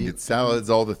can get salads,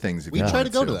 all the things. We try to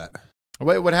go to that.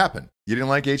 Wait, what happened? You didn't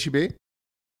like HEB?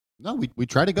 No, we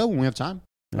try to go when we have time.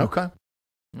 Yeah. Okay.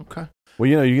 Well,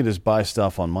 you can just buy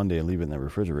stuff on Monday and leave it in the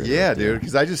refrigerator. Yeah, dude.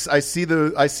 Because I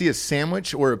see a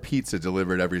sandwich or a pizza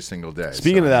delivered every single day.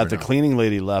 Speaking so of that, the cleaning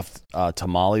lady left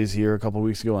tamales here a couple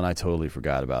weeks ago, and I totally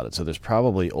forgot about it. So there's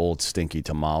probably old stinky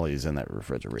tamales in that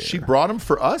refrigerator. She brought them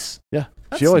for us? Yeah.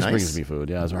 That's She always nice. brings me food.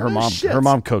 Yeah, so Oh, shit. her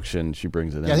mom cooks and she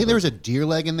brings it in. Yeah, I think there was a deer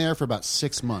leg in there for about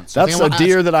 6 months. That's a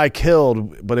deer that I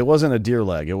killed, but it wasn't a deer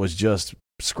leg. It was just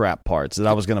scrap parts that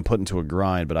I was going to put into a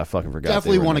grind, but I fucking forgot.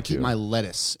 Definitely want to keep my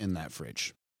lettuce in that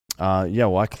fridge. Yeah,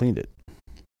 well, I cleaned it.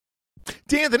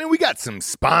 D'Anthony, we got some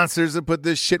sponsors that put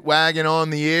this shit wagon on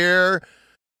the air.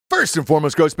 First and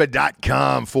foremost,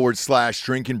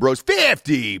 ghostbed.com/drinking bros.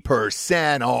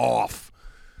 50% off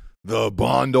the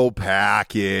bundle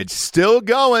package. Still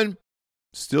going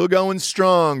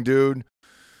strong, dude.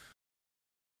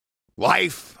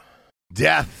 Life,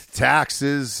 death,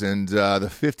 taxes, and the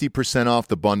 50% off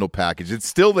the bundle package. It's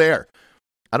still there.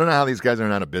 I don't know how these guys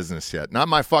aren't out of business yet. Not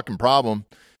my fucking problem.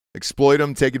 Exploit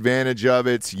them, take advantage of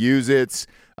it, use it.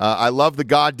 I love the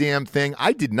goddamn thing.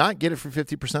 I did not get it for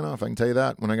 50% off. I can tell you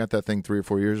that when I got that thing 3 or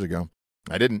 4 years ago.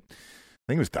 I didn't.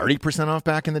 I think it was 30% off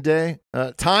back in the day.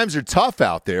 Times are tough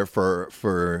out there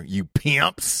for you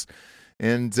pimps.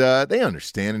 And they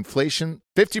understand inflation.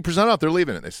 50% off, they're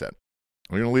leaving it, they said.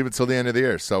 We're going to leave it till the end of the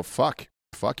year. So fuck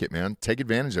it, man. Take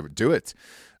advantage of it. Do it.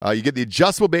 You get the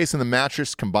adjustable base and the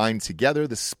mattress combined together.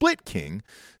 The Split King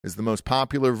is the most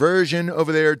popular version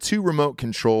over there. 2 remote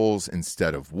controls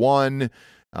instead of 1.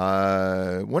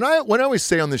 When I always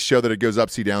say on this show that it goes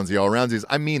upsy downsy all aroundsy,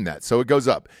 I mean that. So it goes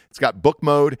up. It's got book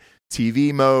mode,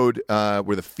 TV mode,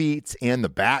 where the feet and the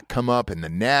back come up and the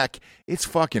neck. It's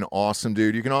fucking awesome,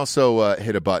 dude. You can also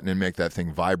hit a button and make that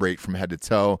thing vibrate from head to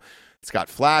toe. It's got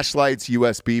flashlights,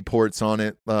 USB ports on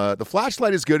it. The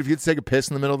flashlight is good if you take a piss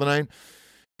in the middle of the night.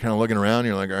 Kind of looking around,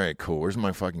 you're like, all right, cool. Where's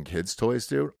my fucking kids' toys,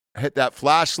 dude? Hit that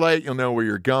flashlight. You'll know where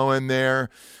you're going there.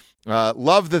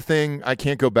 Love the thing. I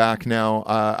can't go back now.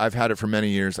 I've had it for many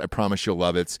years. I promise you'll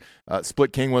love it.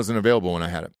 Split King wasn't available when I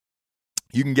had it.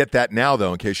 You can get that now,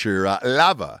 though, in case your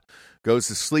lava goes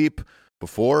to sleep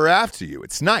before or after you.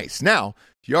 It's nice. Now,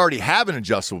 if you already have an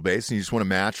adjustable base and you just want a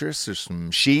mattress or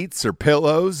some sheets or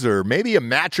pillows or maybe a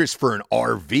mattress for an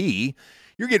RV,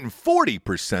 you're getting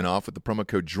 40% off with the promo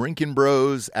code Drinkin'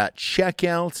 Bros at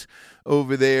checkout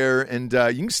over there. And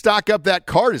you can stock up that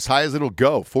cart as high as it'll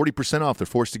go. 40% off. They're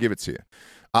forced to give it to you.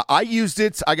 I used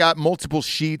it. I got multiple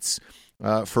sheets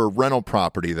for a rental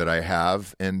property that I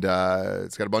have. And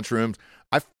it's got a bunch of rooms.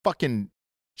 I fucking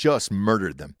just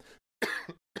murdered them.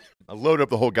 I load up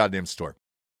the whole goddamn store.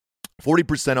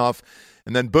 40% off.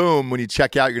 And then, boom, when you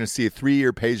check out, you're going to see a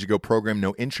 3-year pay-as-you-go program,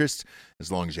 no interest,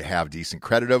 as long as you have decent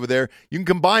credit over there. You can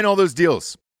combine all those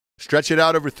deals. Stretch it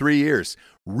out over 3 years.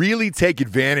 Really take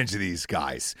advantage of these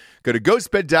guys. Go to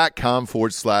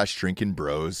ghostbed.com/drinking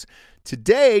bros.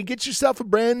 Today, get yourself a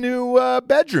brand new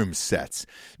bedroom set.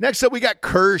 Next up, we got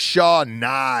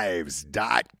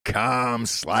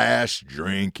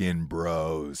KershawKnives.com/drinking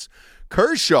bros.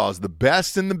 Kershaw's the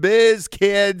best in the biz,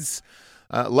 kids.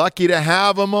 Lucky to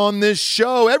have them on this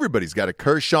show. Everybody's got a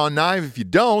Kershaw knife. If you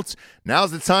don't,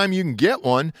 now's the time you can get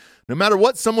one. No matter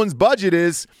what someone's budget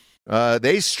is,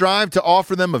 they strive to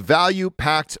offer them a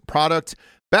value-packed product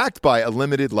backed by a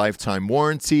limited lifetime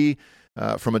warranty.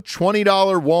 From a $20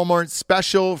 Walmart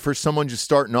special for someone just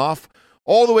starting off,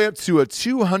 all the way up to a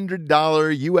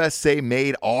 $200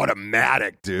 USA-made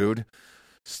automatic, dude.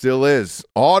 Still is.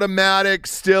 Automatic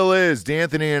still is.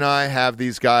 D'Anthony and I have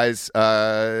these guys.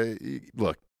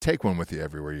 Look, take one with you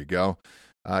everywhere you go.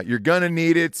 You're going to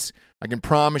need it. I can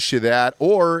promise you that.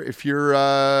 Or if you're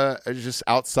just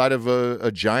outside of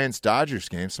a Giants-Dodgers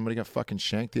game, somebody got fucking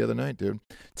shanked the other night, dude.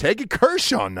 Take a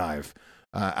Kershaw knife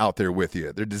out there with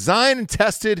you. They're designed and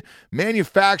tested,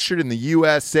 manufactured in the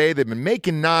USA. They've been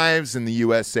making knives in the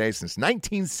USA since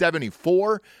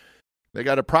 1974. They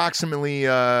got approximately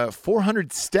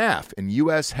 400 staff in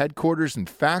U.S. headquarters and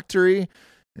factory,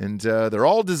 and they're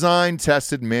all designed,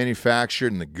 tested, and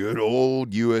manufactured in the good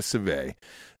old U.S. of A.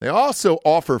 They also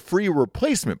offer free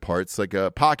replacement parts like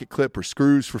a pocket clip or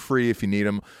screws for free if you need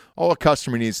them. All a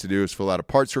customer needs to do is fill out a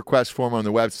parts request form on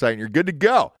their website, and you're good to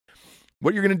go.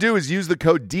 What you're going to do is use the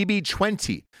code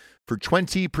DB20 for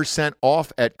 20%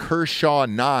 off at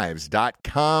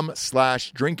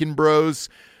KershawKnives.com/DrinkinBros.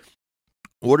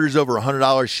 Orders over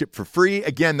 $100 ship for free.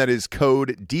 Again, that is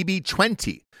code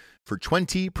DB20 for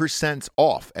 20%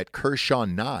 off at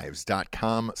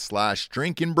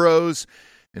KershawKnives.com/DrinkinBros.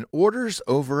 And orders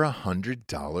over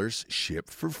 $100 ship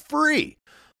for free.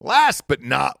 Last but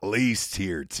not least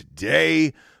here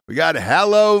today, we got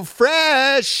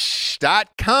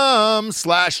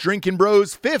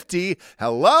HelloFresh.com/DrinkinBros50.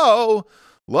 Hello.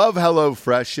 Love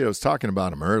HelloFresh. Shit, I was talking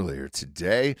about them earlier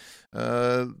today.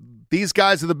 These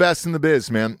guys are the best in the biz,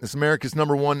 man. It's America's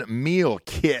 #1 meal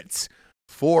kit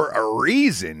for a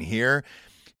reason here.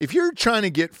 If you're trying to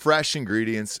get fresh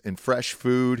ingredients and fresh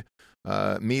food,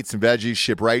 meats and veggies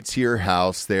shipped right to your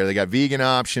house there. They got vegan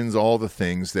options, all the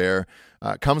things there.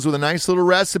 Comes with a nice little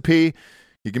recipe.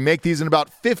 You can make these in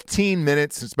about 15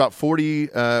 minutes. It's about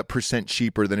 40%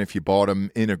 cheaper than if you bought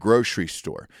them in a grocery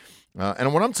store.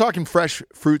 And when I'm talking fresh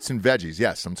fruits and veggies,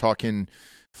 yes, I'm talking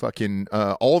fucking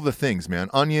all the things, man.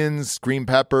 Onions, green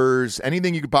peppers,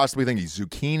 anything you could possibly think of.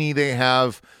 Zucchini they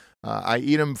have. I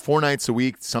eat them 4 nights a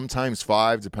week, sometimes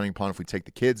 5, depending upon if we take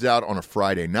the kids out on a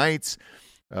Friday night.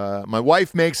 My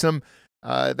wife makes them.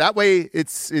 That way,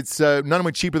 it's not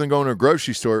only cheaper than going to a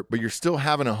grocery store, but you're still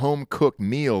having a home-cooked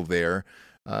meal there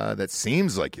that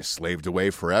seems like you slaved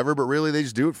away forever, but really they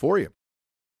just do it for you.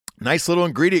 Nice little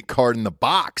ingredient card in the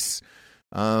box.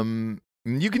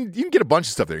 You can get a bunch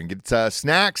of stuff there. You can get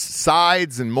snacks,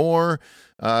 sides, and more.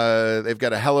 They've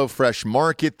got a HelloFresh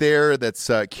market there that's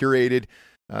curated.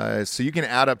 So you can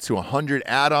add up to 100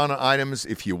 add-on items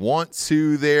if you want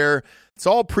to there. It's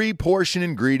all pre-portioned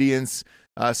ingredients,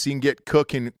 so you can get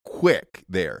cooking quick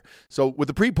there. So with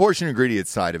the pre-portioned ingredients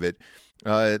side of it,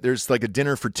 there's like a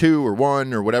dinner for 2 or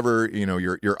 1 or whatever, you know,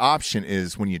 your option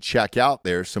is when you check out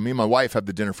there. So me and my wife have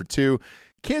the dinner for 2.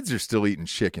 Kids are still eating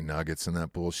chicken nuggets and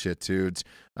that bullshit, dudes.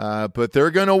 But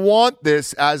they're going to want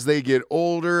this as they get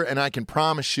older, and I can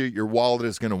promise you your wallet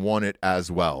is going to want it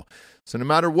as well. So no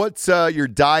matter what your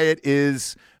diet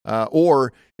is,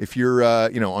 or if you're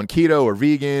on keto or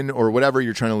vegan or whatever,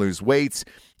 you're trying to lose weight,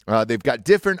 they've got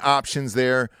different options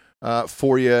there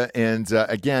for you. And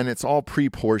again, it's all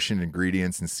pre-portioned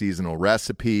ingredients and seasonal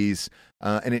recipes,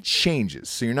 and it changes.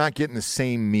 So you're not getting the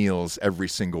same meals every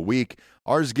single week.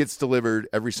 Ours gets delivered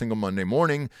every single Monday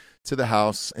morning to the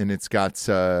house, and it's got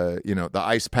the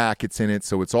ice packets in it,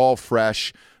 so it's all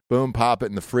fresh. Boom, pop it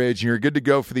in the fridge, and you're good to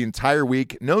go for the entire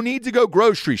week. No need to go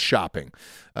grocery shopping.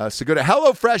 So go to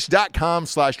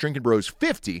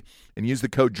HelloFresh.com/DrinkinBros50 and use the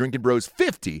code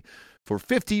DrinkinBros50 for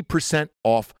 50%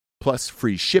 off plus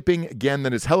free shipping. Again,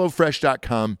 that is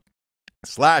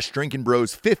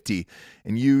HelloFresh.com/DrinkinBros50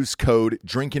 and use code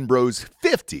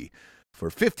DrinkinBros50 for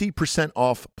 50%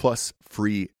 off plus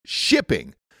free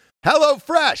shipping.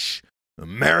 HelloFresh,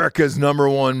 America's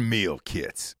 #1 meal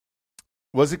kit.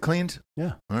 Was it cleaned?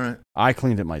 Yeah. All right. I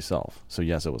cleaned it myself, so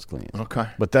yes, it was cleaned. Okay.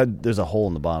 But there's a hole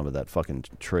in the bottom of that fucking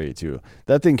tray, too.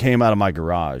 That thing came out of my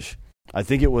garage. I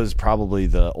think it was probably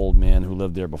the old man who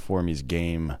lived there before me's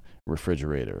game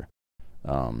refrigerator.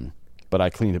 But I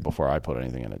cleaned it before I put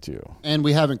anything in it, too. And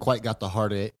we haven't quite got the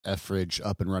hard AF fridge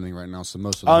up and running right now, so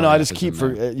most of the Oh, no, hard I AF just is keep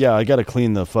in there. I got to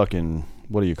clean the fucking,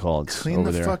 what do you call it? Clean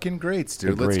over the there. fucking grates,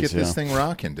 dude. The Let's grates, get this yeah. thing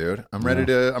rocking, dude. I'm ready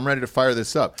to fire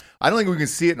this up. I don't think we can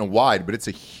see it in a wide, but it's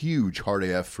a huge hard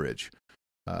AF fridge.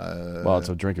 Well, it's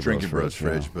a Drinking Bros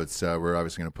fridge, yeah. but we're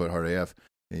obviously going to put hard AF.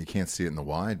 And you can't see it in the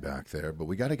wide back there, but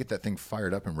we got to get that thing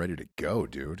fired up and ready to go,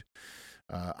 dude.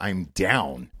 I'm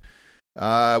down.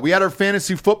 We had our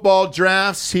fantasy football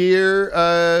drafts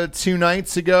here 2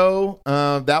 nights ago.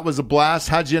 That was a blast.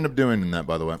 How'd you end up doing in that,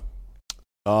 by the way?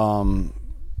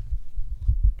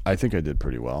 I think I did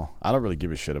pretty well. I don't really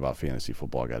give a shit about fantasy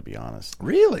football, I got to be honest.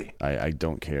 Really? I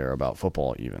don't care about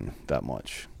football even that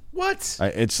much. What?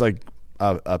 It's like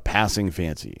a passing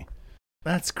fancy.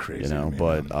 That's crazy.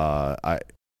 But I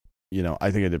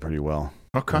think I did pretty well.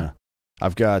 Okay. Yeah.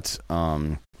 I've got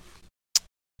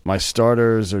my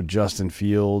starters are Justin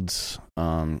Fields,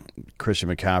 Christian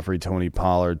McCaffrey, Tony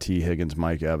Pollard, T. Higgins,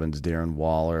 Mike Evans, Darren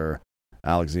Waller,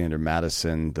 Alexander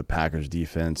Madison, the Packers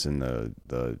defense, and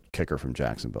the kicker from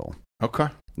Jacksonville. Okay.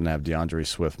 And I have DeAndre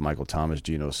Swift, Michael Thomas,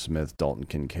 Geno Smith, Dalton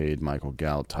Kincaid, Michael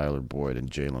Gallup, Tyler Boyd, and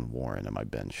Jalen Warren on my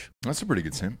bench. That's a pretty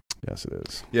good team. Yes, it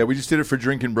is. Yeah, we just did it for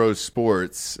Drinking Bros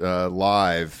Sports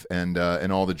live, and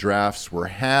all the drafts were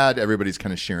had. Everybody's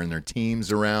kind of sharing their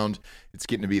teams around. It's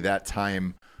getting to be that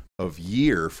time of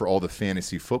year for all the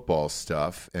fantasy football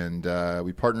stuff, and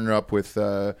we partnered up with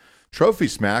Trophy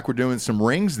Smack. We're doing some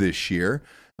rings this year,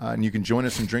 and you can join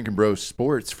us in Drinking Bros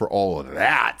Sports for all of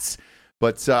that.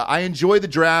 But I enjoy the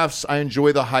drafts. I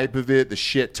enjoy the hype of it, the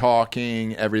shit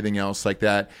talking, everything else like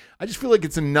that. I just feel like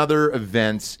it's another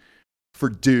event for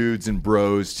dudes and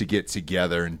bros to get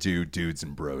together and do dudes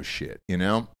and bros shit,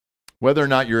 Whether or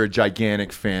not you're a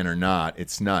gigantic fan or not,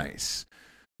 it's nice.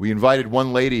 We invited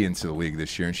one lady into the league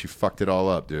this year, and she fucked it all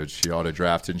up, dude. She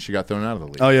auto-drafted, and she got thrown out of the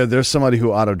league. Oh, yeah, there's somebody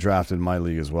who auto-drafted my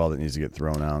league as well that needs to get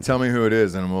thrown out. Tell me who it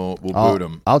is, and we'll boot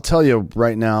him. I'll tell you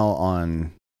right now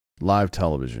on live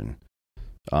television.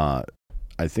 I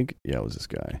think, it was this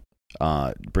guy.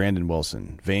 Brandon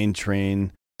Wilson. Vane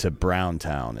Train to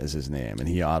Browntown is his name, and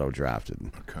he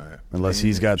auto-drafted. Okay. Unless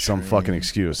he's got some fucking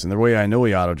excuse. And the way I know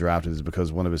he auto-drafted is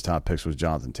because one of his top picks was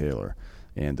Jonathan Taylor.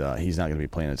 And he's not going to be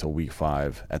playing until week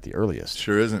 5 at the earliest.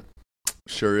 Sure isn't.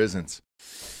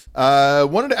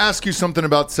 Wanted to ask you something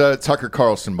about Tucker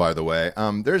Carlson, by the way.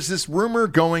 There's this rumor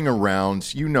going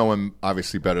around. You know him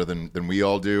obviously better than we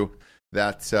all do.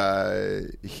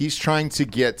 That he's trying to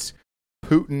get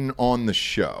Putin on the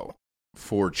show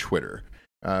for Twitter.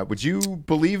 Would you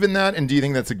believe in that? And do you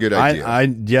think that's a good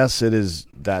idea? Yes, it is.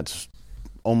 That's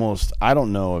almost, I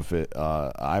don't know if it,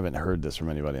 I haven't heard this from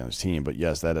anybody on his team, but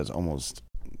yes, that is almost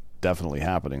definitely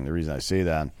happening. The reason I say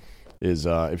that is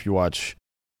if you watch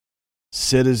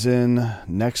Citizen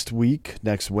next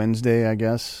Wednesday, I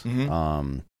guess,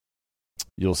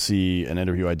 you'll see an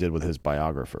interview I did with his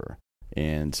biographer.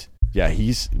 And yeah,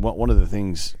 he's one of the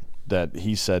things that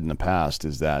he said in the past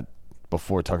is that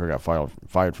before Tucker got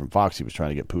fired from Fox, he was trying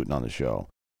to get Putin on the show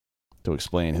to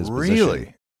explain his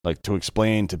position. Like to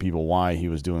explain to people why he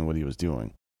was doing what he was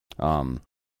doing.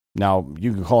 Now,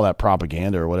 you can call that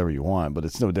propaganda or whatever you want, but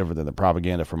it's no different than the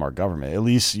propaganda from our government. At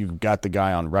least you got the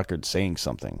guy on record saying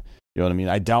something. You know what I mean?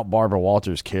 I doubt Barbara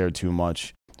Walters cared too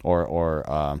much,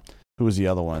 or who was the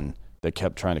other one that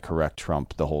kept trying to correct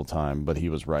Trump the whole time, but he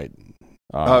was right.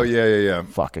 Yeah.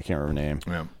 Fuck, I can't remember her name.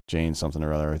 Yeah. Jane something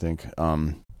or other, I think.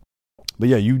 But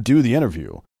yeah, you do the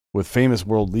interview with famous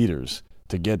world leaders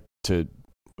to get to,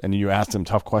 and you ask them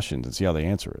tough questions and see how they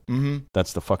answer it. Mm-hmm.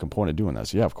 That's the fucking point of doing that.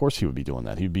 So yeah, of course he would be doing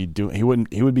that. He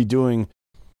would be doing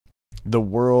the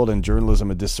world and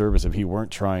journalism a disservice if he weren't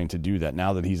trying to do that.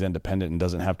 Now that he's independent and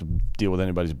doesn't have to deal with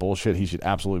anybody's bullshit, he should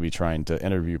absolutely be trying to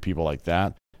interview people like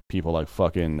that, people like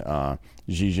fucking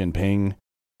Xi Jinping.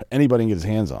 Anybody can get his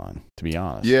hands on, to be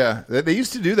honest. Yeah, they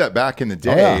used to do that back in the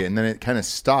day, and then it kind of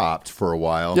stopped for a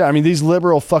while. Yeah, I mean, these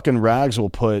liberal fucking rags will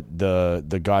put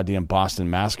the goddamn Boston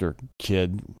Massacre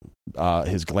kid,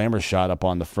 his glamour shot up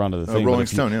on the front of the thing. Rolling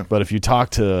Stone, yeah. But if you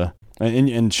talk to,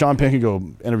 and Sean Penn could go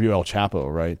interview El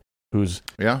Chapo, right? Who's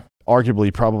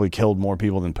arguably probably killed more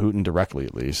people than Putin directly,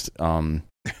 at least. Yeah,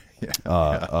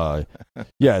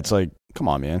 it's like, come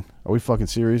on, man. Are we fucking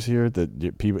serious here?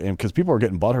 That people, because people are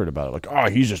getting butthurt about it. Like, oh,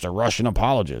 he's just a Russian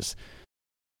apologist.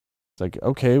 It's like,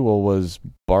 okay, well, was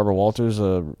Barbara Walters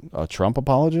a Trump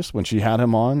apologist when she had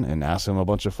him on and asked him a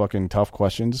bunch of fucking tough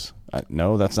questions?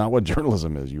 No, that's not what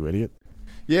journalism is, you idiot.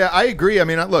 Yeah, I agree. I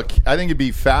mean, look, I think it'd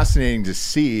be fascinating to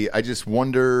see. I just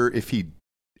wonder if he'd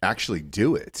actually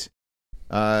do it.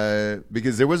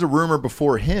 Because there was a rumor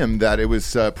before him that it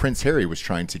was Prince Harry was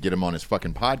trying to get him on his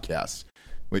fucking podcast,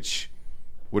 which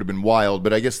would have been wild.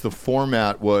 But I guess the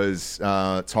format was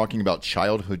talking about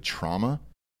childhood trauma.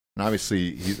 And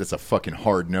obviously, that's a fucking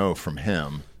hard no from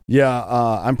him. Yeah,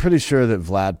 I'm pretty sure that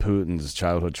Vlad Putin's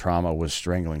childhood trauma was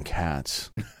strangling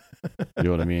cats. You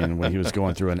know what I mean? When he was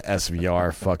going through an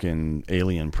SVR fucking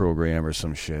alien program or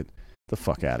some shit. The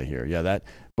fuck out of here. Yeah, that.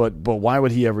 But why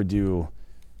would he ever do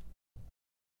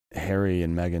Harry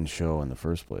and Meghan's show in the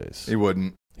first place? He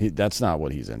wouldn't. That's not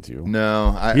what he's into.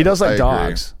 No, he does like I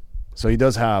dogs. agree. So he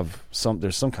does have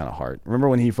there's some kind of heart. Remember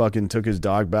when he fucking took his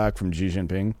dog back from Xi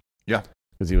Jinping? Yeah.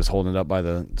 Because he was holding it up by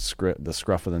the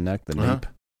scruff of the neck, the nape.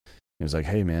 He was like,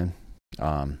 hey, man,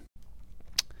 I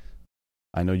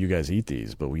know you guys eat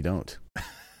these, but we don't.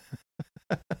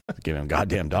 Give him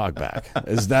goddamn dog back.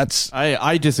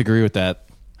 I disagree with that.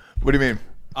 What do you mean?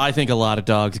 I think a lot of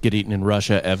dogs get eaten in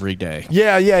Russia every day.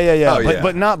 Yeah. Oh,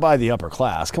 but not by the upper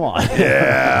class. Come on.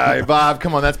 Yeah, Bob,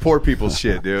 come on. That's poor people's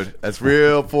shit, dude. That's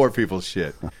real poor people's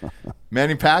shit.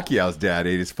 Manny Pacquiao's dad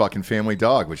ate his fucking family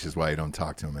dog, which is why you don't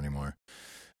talk to him anymore.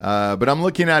 But I'm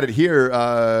looking at it here.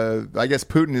 I guess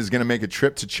Putin is going to make a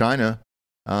trip to China,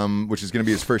 which is going to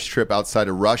be his first trip outside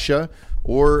of Russia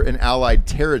or an allied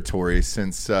territory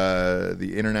since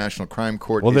the International Crime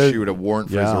Court issued a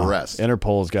warrant for his arrest.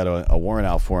 Interpol's got a warrant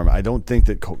out for him. I don't think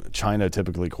that China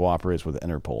typically cooperates with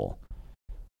Interpol.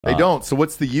 They don't. So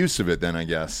what's the use of it then, I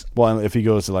guess? Well, if he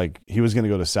goes to he was going to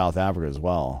go to South Africa as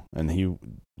well, and he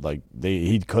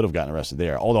could have gotten arrested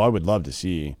there. Although I would love to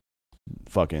see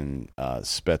fucking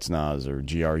Spetsnaz or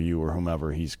GRU or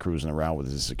whomever he's cruising around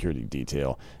with his security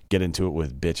detail get into it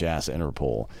with bitch ass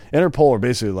Interpol. Interpol are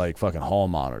basically like fucking hall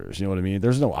monitors. You know what I mean?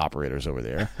 There's no operators over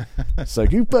there. It's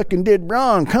like, you fucking did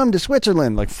wrong. Come to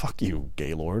Switzerland. Like, fuck you,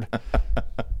 Gaylord.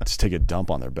 Just take a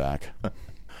dump on their back.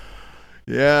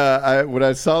 Yeah, when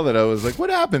I saw that, I was like, what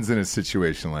happens in a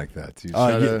situation like that? Do you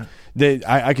try to...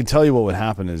 I can tell you what would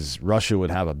happen is Russia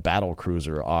would have a battle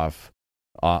cruiser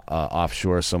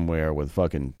offshore somewhere with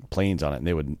fucking planes on it, and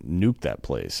they would nuke that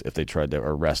place if they tried to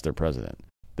arrest their president.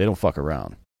 They don't fuck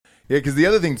around. Yeah, because the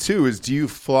other thing too is, do you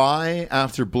fly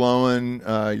after blowing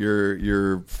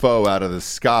your foe out of the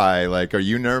sky? Like, are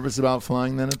you nervous about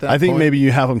flying then at that point? I think maybe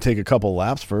you have them take a couple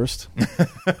laps first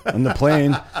in the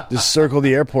plane. Just circle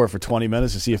the airport for 20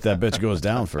 minutes to see if that bitch goes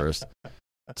down first.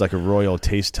 It's like a royal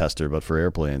taste tester, but for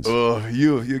airplanes. Oh,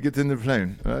 you get in the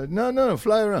plane. No,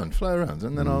 fly around.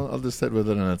 And then I'll just sit with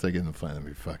it and I'll take it in the plane. That'd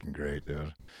be fucking great,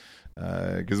 dude.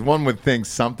 Because one would think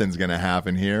something's going to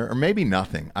happen here, or maybe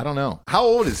nothing. I don't know. How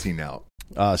old is he now?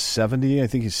 70. I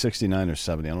think he's 69 or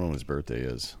 70. I don't know when his birthday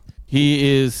is. He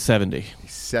is 70.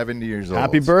 He's 70 years old.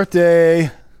 Happy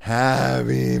birthday.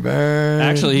 Happy birthday.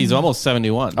 Actually, he's almost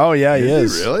 71. Oh, yeah, he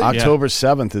is. is. He really? October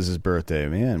 7th is his birthday.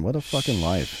 Man, what a fucking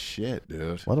life. Shit,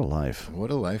 dude. What a life.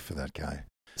 What a life for that guy.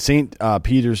 St.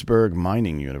 Petersburg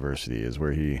Mining University is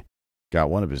where he got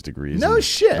one of his degrees. No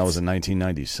shit. That was in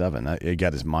 1997. He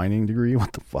got his mining degree.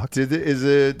 What the fuck? Did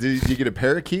you get a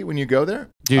parakeet when you go there?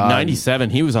 Dude, 97,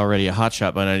 he was already a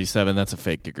hotshot by 97. That's a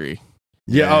fake degree.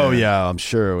 Yeah. Oh, yeah. I'm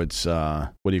sure it's,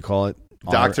 what do you call it?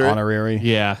 Doctorate? Honorary?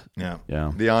 Yeah.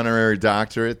 The honorary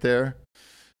doctorate there.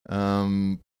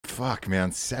 Fuck,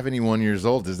 man. 71 years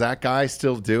old. Does that guy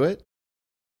still do it?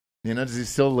 You know, does he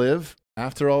still live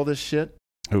after all this shit?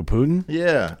 Who, Putin?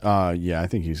 Yeah. Yeah, I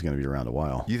think he's going to be around a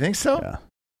while. You think so? Yeah.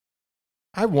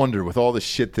 I wonder with all the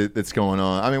shit that's going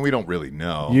on. I mean, we don't really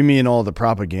know. You mean all the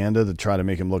propaganda to try to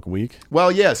make him look weak?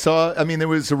 Well, yeah. So, I mean, there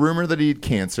was a rumor that he had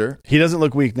cancer. He doesn't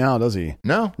look weak now, does he?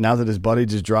 No. Now that his buddy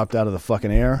just dropped out of the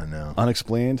fucking air? I know.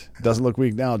 Unexplained? Doesn't look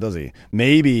weak now, does he?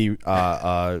 Maybe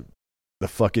the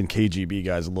fucking KGB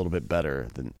guy's a little bit better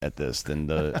at this than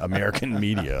the American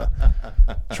media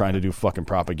trying to do fucking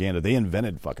propaganda. They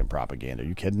invented fucking propaganda. Are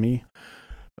you kidding me?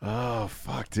 Oh,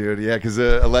 fuck, dude. Yeah, because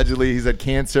allegedly he's had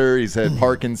cancer, he's had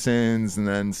Parkinson's, and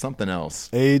then something else.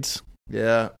 AIDS?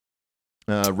 Yeah.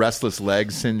 Restless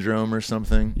leg syndrome or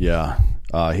something. Yeah.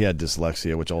 He had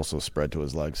dyslexia, which also spread to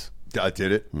his legs.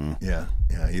 Did it? Mm. Yeah.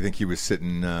 You think he was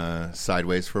sitting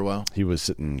sideways for a while? He was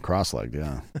sitting cross-legged,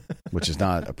 yeah. Which is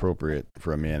not appropriate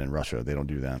for a man in Russia. They don't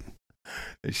do that.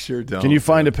 They sure don't. Can you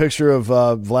find a picture of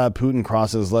Vlad Putin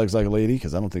crossing his legs like a lady?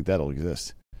 Because I don't think that'll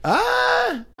exist.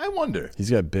 I wonder. He's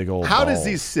got big old How balls. does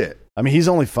he sit? I mean, he's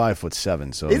only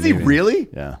 5'7", so is he really?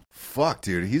 Yeah. Fuck,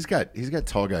 dude. He's got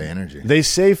tall guy energy. They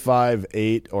say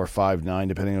 5'8" or 5'9",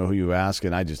 depending on who you ask,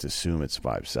 and I just assume it's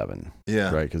 5'7".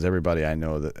 Yeah. Right, because everybody I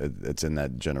know that it's in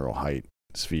that general height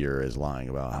sphere is lying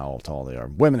about how tall they are,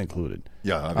 women included.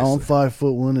 Yeah, obviously. I'm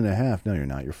 5'1.5". No, you're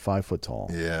not. You're 5 foot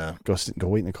tall. Yeah. Go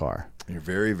wait in the car. You're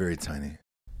very, very tiny.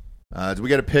 Do we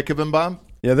get a pic of him, Bob?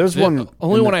 Yeah, there's one. The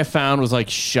only one I found was like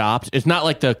shopped. It's not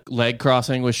like the leg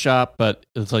crossing was shopped, but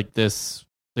it's like this.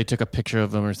 They took a picture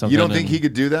of him or something. You don't think he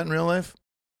could do that in real life?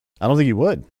 I don't think he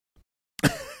would.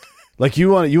 Like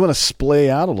you want to splay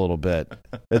out a little bit.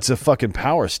 It's a fucking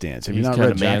power stance. Have you not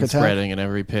read Jack Attack? Spreading in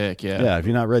every pic. Yeah. Yeah. Have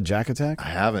you not read Jack Attack? I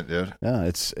haven't, dude. Yeah.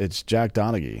 It's Jack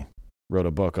Donaghy wrote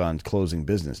a book on closing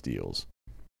business deals.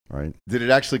 Right. Did it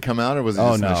actually come out, or was it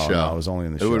just in the show? No, it was only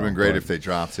in the show. It would have been great if they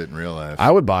dropped it in real life. I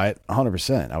would buy it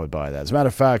 100%. I would buy that. As a matter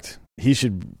of fact, he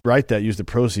should write that, use the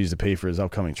proceeds to pay for his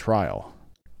upcoming trial,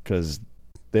 because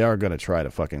they are going to try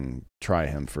to fucking try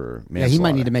him for manslaughter. Yeah, he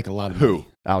might need to make a lot of money. Who?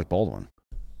 Alec Baldwin.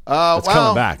 It's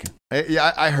coming back.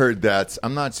 Yeah, I heard that.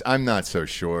 I'm not so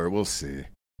sure. We'll see.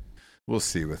 We'll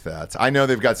see with that. I know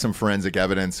they've got some forensic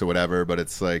evidence or whatever, but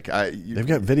it's like they've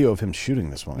got video of him shooting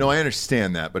this one. No, I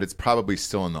understand that, but it's probably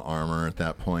still in the armor at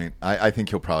that point. I think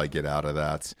he'll probably get out of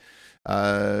that.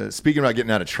 Speaking about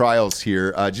getting out of trials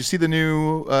here, did you see the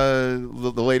new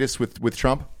the latest with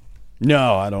Trump?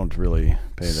 No, I don't really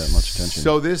pay that much attention.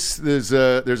 So there's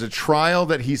a trial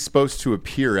that he's supposed to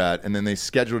appear at, and then they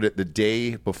scheduled it the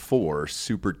day before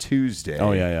Super Tuesday.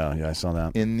 Oh yeah, I saw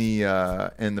that in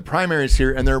the primaries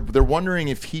here, and they're wondering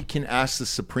if he can ask the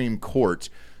Supreme Court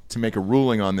to make a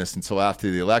ruling on this until after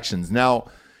the elections. Now,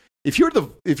 if you're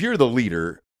the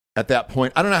leader at that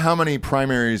point, I don't know how many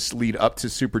primaries lead up to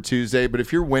Super Tuesday, but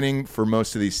if you're winning for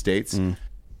most of these states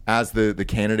as the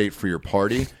candidate for your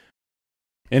party.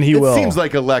 And he will. It seems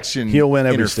like he'll win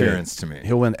every interference state. to me.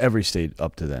 He'll win every state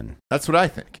up to then. That's what I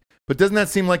think. But doesn't that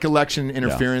seem like election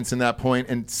interference in that point?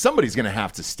 And somebody's going to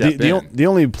have to step in. The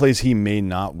only place he may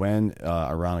not win,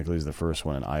 ironically, is the first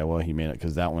one in Iowa. He may not,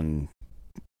 because that one,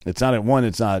 it's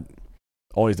not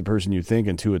always the person you think,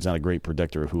 and two, it's not a great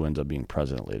predictor of who ends up being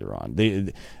president later on.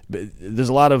 There's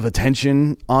a lot of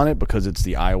attention on it because it's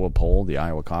the Iowa poll, the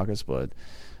Iowa caucus, but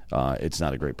it's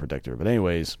not a great predictor. But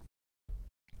anyways,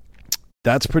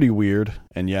 that's pretty weird,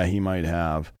 and yeah, he might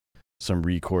have some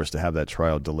recourse to have that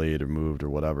trial delayed or moved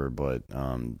or whatever. But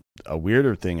a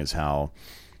weirder thing is how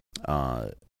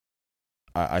I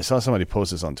saw somebody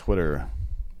post this on Twitter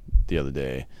the other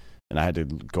day, and I had to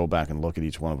go back and look at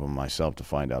each one of them myself to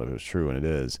find out if it was true, and it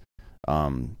is.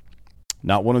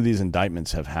 Not one of these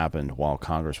indictments have happened while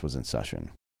Congress was in session.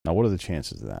 Now, what are the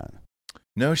chances of that?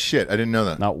 No shit, I didn't know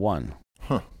that. Not one.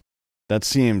 Huh. That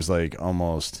seems like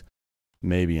almost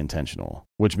maybe intentional,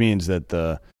 which means that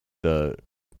the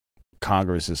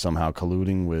Congress is somehow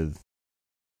colluding with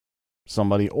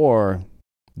somebody, or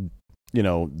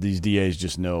these DAs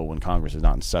just know when Congress is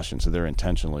not in session, so they're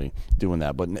intentionally doing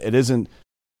that. But it isn't.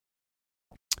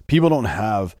 People don't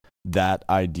have that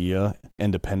idea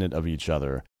independent of each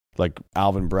other. Like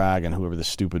Alvin Bragg and whoever the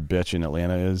stupid bitch in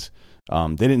Atlanta is,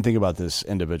 they didn't think about this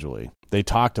individually. They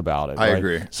talked about it. I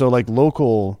agree. So like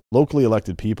locally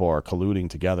elected people are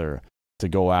colluding together to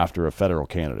go after a federal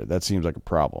candidate. That seems like a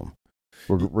problem.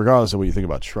 Regardless of what you think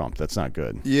about Trump, that's not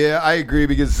good. Yeah, I agree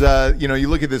because, you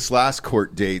look at this last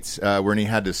court date when he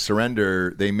had to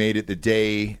surrender, they made it the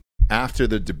day after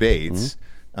the debates.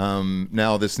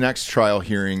 Now, this next trial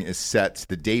hearing is set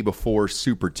the day before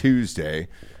Super Tuesday,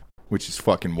 which is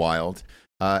fucking wild.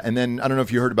 And then, I don't know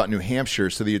if you heard about New Hampshire.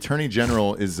 So the Attorney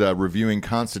General is reviewing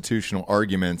constitutional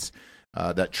arguments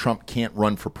that Trump can't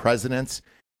run for president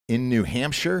in New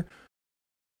Hampshire,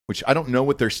 which I don't know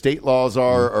what their state laws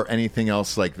are or anything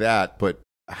else like that, but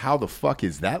how the fuck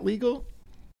is that legal?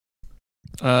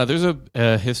 There's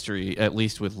a history, at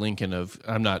least with Lincoln, of,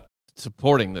 I'm not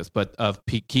supporting this, but of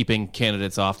keeping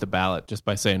candidates off the ballot just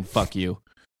by saying, fuck you.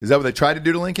 Is that what they tried to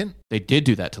do to Lincoln? They did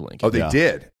do that to Lincoln. Oh, they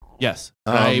did? Yes.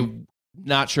 I'm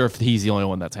not sure if he's the only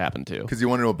one that's happened to. Because he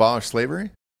wanted to abolish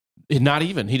slavery? Not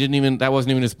even. That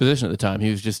wasn't even his position at the time.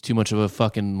 He was just too much of a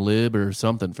fucking lib or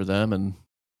something for them, and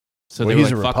so well, they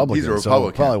he's were a like, Republican. He's a So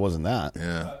Republican. it probably wasn't that.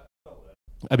 Yeah.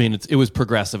 I mean, it was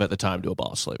progressive at the time to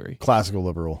abolish slavery. Classical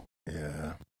liberal.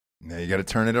 Yeah. Now you got to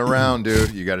turn it around,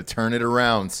 dude. You got to turn it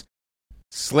around.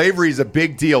 Slavery's a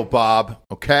big deal, Bob.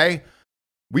 Okay?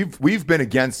 We've been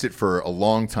against it for a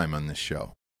long time on this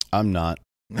show. I'm not.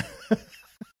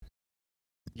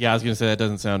 Yeah, I was going to say that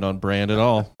doesn't sound on brand at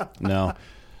all. No.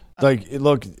 Like,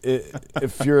 look,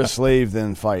 if you're a slave,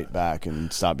 then fight back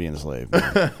and stop being a slave.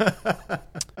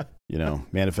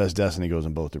 Manifest destiny goes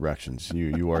in both directions.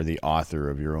 You are the author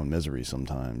of your own misery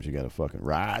sometimes. You got to fucking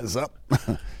rise up.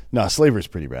 No, slavery's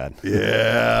pretty bad.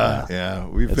 Yeah.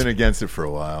 We've been against it for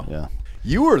a while. Yeah.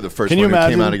 You were the first one who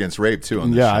came out against rape, too, on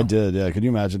this show. I did. Yeah. Could you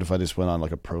imagine if I just went on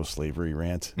like a pro-slavery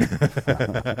rant?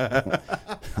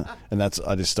 And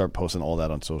I just start posting all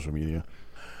that on social media.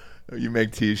 You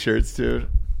make T-shirts, dude?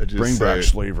 Bring back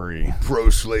slavery.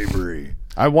 Pro-slavery.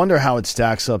 I wonder how it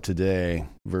stacks up today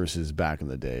versus back in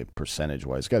the day,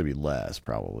 percentage-wise. It's got to be less,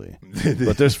 probably.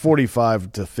 But there's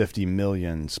 45 to 50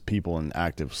 million people in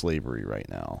active slavery right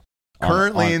now.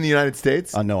 Currently in the United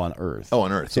States? No, on Earth. Oh,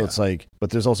 on Earth, So it's like, but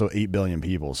there's also 8 billion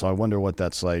people. So I wonder what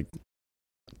that's like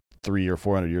 300 or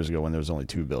 400 years ago when there was only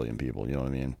 2 billion people. You know what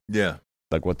I mean? Yeah.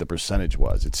 Like what the percentage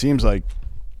was. It seems like,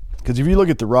 because if you look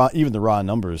at the raw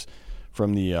numbers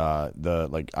from the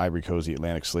like Ivory Coast, the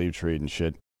Atlantic slave trade and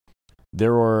shit,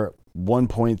 there were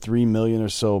 1.3 million or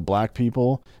so black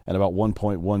people and about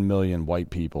 1.1 million white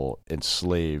people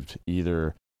enslaved,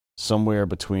 either somewhere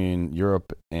between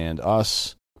Europe and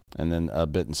us, and then a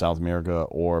bit in South America,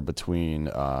 or between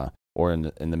or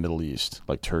in the Middle East,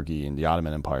 like Turkey and the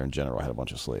Ottoman Empire in general had a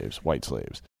bunch of slaves, white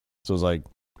slaves. So it was like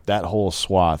that whole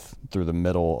swath through the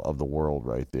middle of the world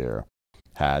right there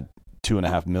had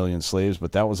 2.5 million slaves,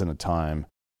 but that was in a time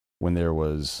when there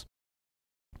was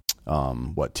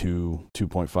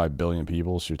 2.5 billion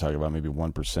people. So you're talking about maybe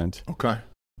 1%. Okay.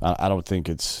 I don't think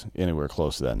it's anywhere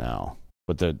close to that now,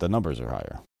 but the numbers are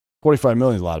higher. 45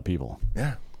 million is a lot of people.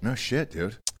 Yeah. No shit,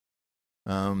 dude.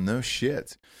 No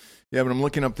shit. Yeah, but I'm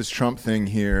looking up this Trump thing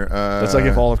here. That's like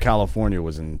if all of California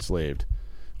was enslaved,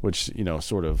 which,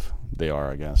 sort of they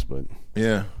are, I guess, but.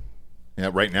 Yeah. Yeah,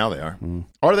 right now they are.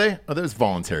 Are they? Oh, there's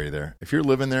voluntary there. If you're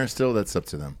living there still, that's up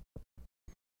to them.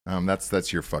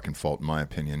 That's your fucking fault, in my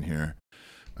opinion here.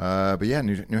 But yeah,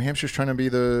 New Hampshire's trying to be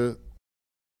they're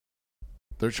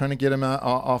trying to get him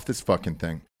off this fucking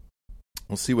thing.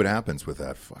 We'll see what happens with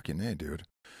that. Fucking A, dude.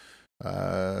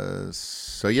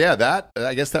 So yeah,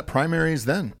 I guess that primary is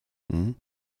then. Mm-hmm.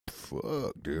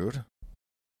 Fuck, dude.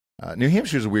 New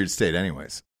Hampshire's a weird state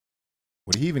anyways.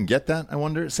 Would he even get that, I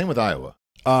wonder? Same with Iowa.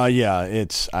 Yeah,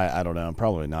 it's, I don't know.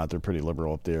 Probably not. They're pretty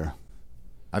liberal up there.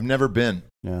 I've never been.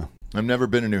 Yeah. I've never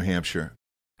been to New Hampshire.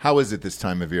 How is it this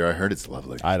time of year? I heard it's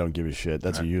lovely. I don't give a shit.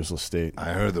 That's a useless state.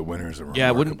 I heard the winters are Yeah,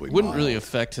 it remarkably wouldn't really mild.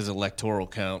 affect his electoral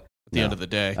count at the end of the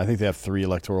day. I think they have 3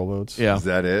 electoral votes. Yeah. Is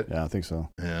that it? Yeah, I think so.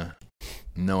 Yeah.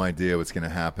 No idea what's going to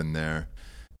happen there.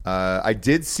 I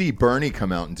did see Bernie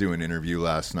come out and do an interview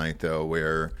last night, though,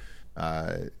 where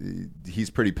he's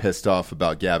pretty pissed off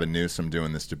about Gavin Newsom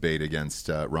doing this debate against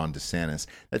Ron DeSantis.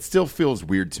 That still feels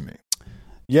weird to me.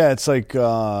 Yeah, it's like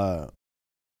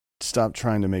stop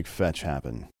trying to make fetch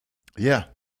happen. Yeah.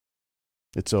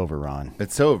 It's over, Ron.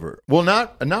 It's over. Well,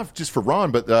 not just for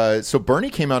Ron, but so Bernie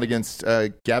came out against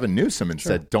Gavin Newsom and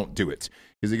said, don't do it.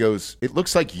 Because he goes, it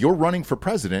looks like you're running for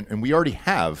president, and we already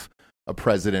have a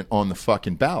president on the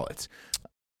fucking ballot.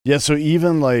 Yeah, so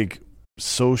even like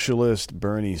socialist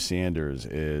Bernie Sanders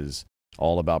is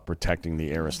all about protecting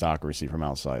the aristocracy from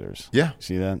outsiders. Yeah.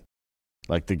 See that?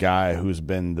 Like the guy who's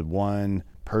been the one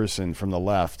person from the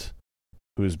left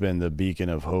who's been the beacon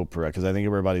of hope for it. Because I think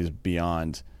everybody's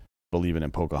beyond believing in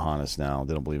Pocahontas now.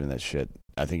 They don't believe in that shit.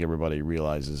 I think everybody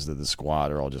realizes that the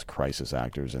squad are all just crisis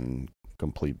actors and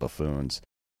complete buffoons.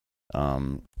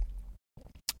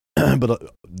 But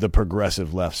the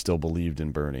progressive left still believed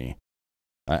in Bernie.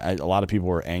 A lot of people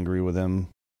were angry with him.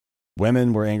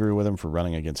 Women were angry with him for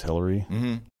running against Hillary,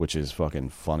 which is fucking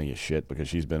funny as shit because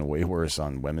she's been way worse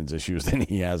on women's issues than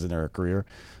he has in her career.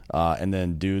 And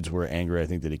then dudes were angry, I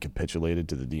think, that he capitulated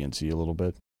to the DNC a little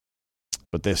bit.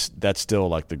 But that's still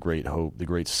like the great hope, the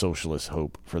great socialist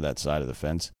hope for that side of the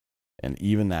fence. And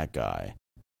even that guy,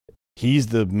 he's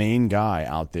the main guy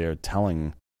out there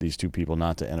telling these two people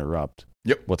not to interrupt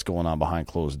what's going on behind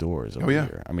closed doors over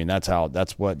here. I mean, that's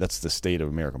the state of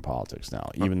American politics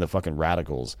now. Even the fucking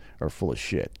radicals are full of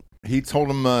shit. He told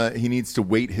him he needs to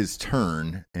wait his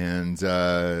turn, and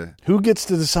who gets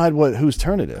to decide whose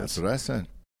turn it is? That's what I said.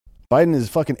 Biden is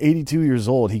fucking 82 years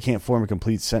old. He can't form a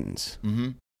complete sentence.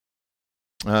 Mm-hmm.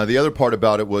 The other part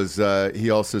about it was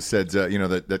he also said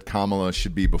that Kamala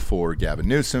should be before Gavin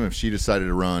Newsom if she decided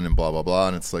to run and blah blah blah.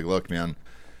 And it's like, look, man,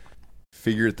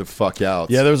 figure it the fuck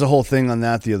out. Yeah, there was a whole thing on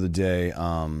that the other day.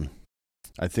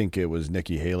 I think it was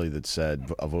Nikki Haley that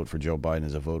said a vote for Joe Biden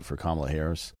is a vote for Kamala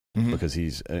Harris because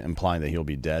he's implying that he'll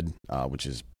be dead, which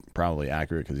is probably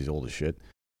accurate because he's old as shit.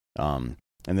 And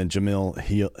then Jamil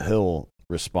Hill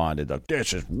responded, like,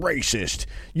 this is racist.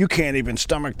 You can't even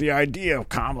stomach the idea of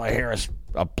Kamala Harris,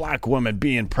 a black woman,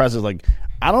 being president. Like,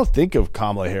 I don't think of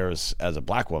Kamala Harris as a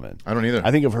black woman. I don't either.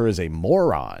 I think of her as a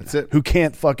moron who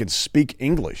can't fucking speak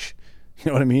English. You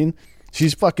know what I mean?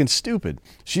 She's fucking stupid.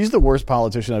 She's the worst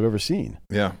politician I've ever seen.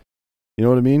 Yeah. You know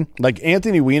what I mean? Like,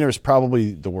 Anthony Weiner is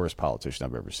probably the worst politician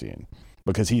I've ever seen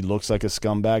because he looks like a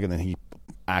scumbag and then he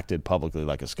acted publicly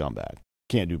like a scumbag.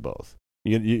 Can't do both.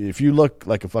 If you look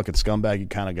like a fucking scumbag, you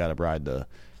kind of got to ride the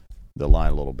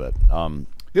line a little bit. The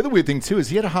other weird thing, too, is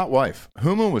he had a hot wife.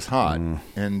 Huma was hot,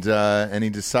 and he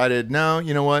decided, no,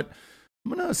 you know what?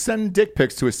 I'm going to send dick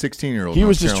pics to a 16-year-old. He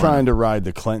was just trying to ride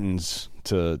the Clintons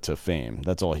to fame.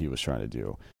 That's all he was trying to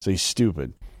do. So he's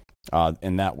stupid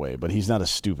in that way, but he's not a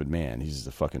stupid man. He's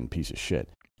a fucking piece of shit.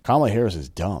 Kamala Harris is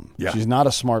dumb. Yeah. She's not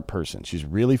a smart person. She's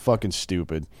really fucking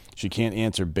stupid. She can't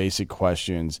answer basic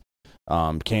questions.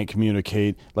 Can't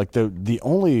communicate. Like the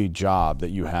only job that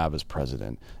you have as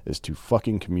president is to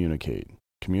fucking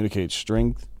communicate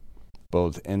strength,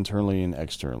 both internally and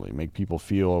externally. Make people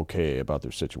feel okay about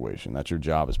their situation. That's your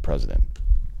job as president.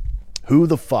 Who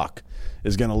the fuck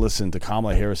is going to listen to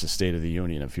Kamala Harris' State of the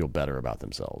Union and feel better about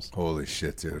themselves? Holy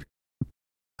shit, dude.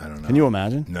 I don't know. Can you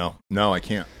imagine? No, I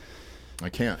can't.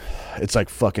 It's like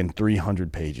fucking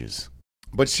 300 pages.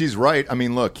 But she's right. I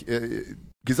mean, look,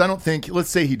 because I don't think, let's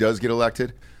say he does get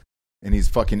elected and he's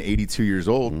fucking 82 years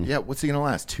old. Yeah, what's he going to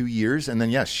last? 2 years? And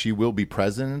then, yes, she will be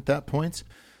president at that point.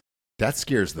 That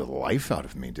scares the life out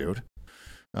of me, dude.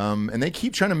 And they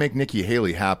keep trying to make Nikki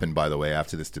Haley happen, by the way,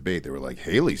 after this debate. They were like,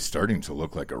 Haley's starting to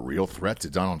look like a real threat to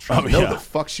Donald Trump. No, the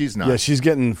fuck she's not. Yeah, she's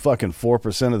getting fucking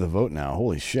 4% of the vote now.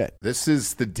 Holy shit. This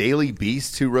is the Daily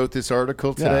Beast who wrote this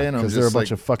article today. And I'm just they're a like,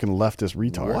 bunch of fucking leftist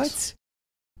retards. What?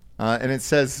 And it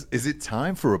says, is it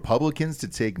time for Republicans to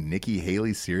take Nikki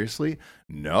Haley seriously?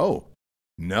 No.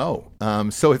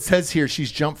 So it says here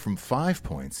she's jumped from 5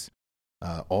 points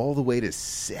all the way to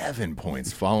 7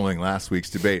 points following last week's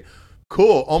debate.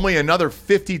 Cool. Only another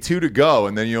 52 to go,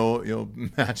 and then you'll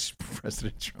match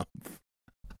President Trump.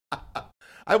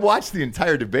 I watched the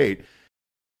entire debate.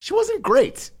 She wasn't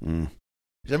great.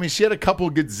 I mean, she had a couple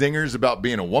of good zingers about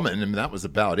being a woman, and that was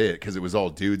about it because it was all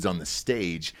dudes on the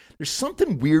stage. There's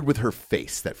something weird with her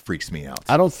face that freaks me out.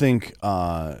 I don't think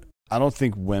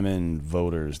women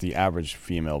voters, the average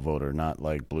female voter, not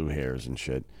like blue hairs and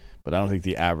shit, but I don't think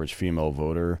the average female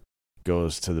voter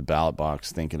goes to the ballot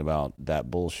box thinking about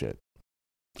that bullshit.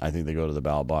 I think they go to the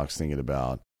ballot box thinking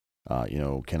about,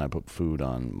 can I put food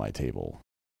on my table?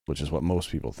 Which is what most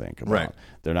people think about. Right.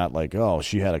 They're not like, oh,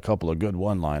 she had a couple of good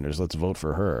one-liners, let's vote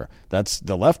for her.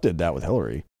 The left did that with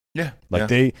Hillary. Yeah. Like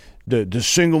the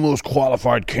single most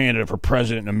qualified candidate for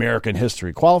president in American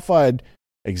history. Qualified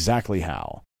exactly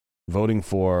how? Voting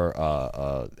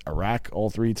for Iraq all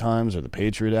 3 times or the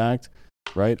Patriot Act,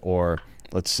 right? Or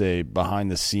let's say behind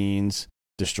the scenes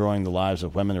destroying the lives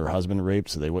of women her husband raped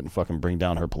so they wouldn't fucking bring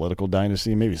down her political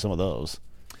dynasty. Maybe some of those,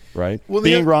 right? Well,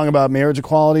 being wrong about marriage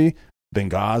equality,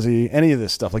 Benghazi, any of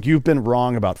this stuff. Like, you've been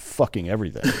wrong about fucking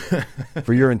everything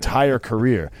for your entire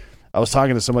career. I was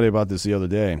talking to somebody about this the other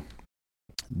day.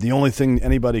 The only thing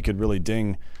anybody could really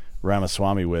ding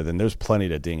Ramaswamy with, and there's plenty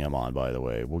to ding him on, by the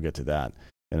way. We'll get to that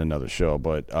in another show.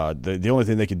 But the only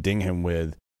thing they could ding him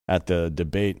with at the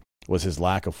debate was his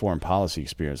lack of foreign policy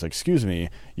experience. Like, excuse me,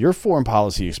 your foreign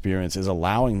policy experience is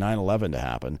allowing 9/11 to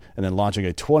happen and then launching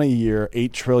a 20-year,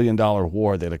 $8 trillion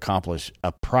war that accomplished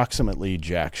approximately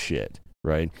jack shit,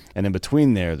 right? And in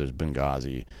between there's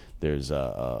Benghazi, there's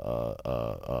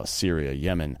Syria,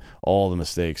 Yemen, all the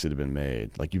mistakes that have been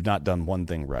made. Like, you've not done one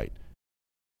thing right.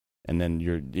 And then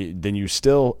you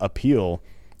still appeal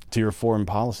to your foreign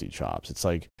policy chops. It's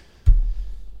like,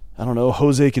 I don't know,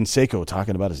 Jose Canseco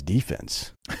talking about his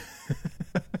defense.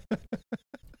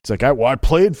 It's like, I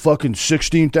played fucking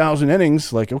 16,000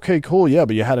 innings. Like, okay, cool, yeah,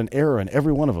 but you had an error in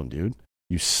every one of them, dude.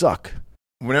 You suck.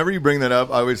 Whenever you bring that up,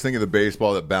 I always think of the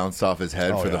baseball that bounced off his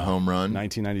head for the home run.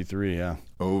 1993, yeah.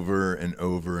 Over and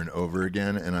over and over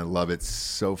again, and I love it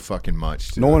so fucking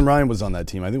much. Dude. Nolan Ryan was on that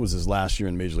team. I think it was his last year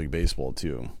in Major League Baseball,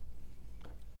 too.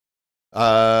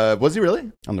 Was he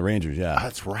really? On the Rangers, yeah.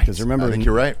 That's right. Because remember, I think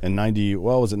you're right. In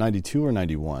was it 92 or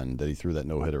 91 that he threw that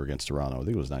no-hitter against Toronto? I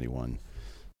think it was 91.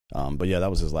 But yeah, that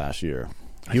was his last year.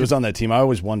 He was on that team. I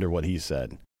always wonder what he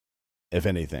said, if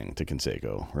anything, to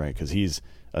Canseco, right? Because he's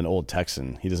an old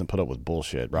Texan. He doesn't put up with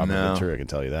bullshit. Robert Ventura can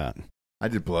tell you that. I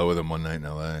did blow with him one night in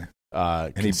L.A.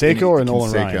 Canseco or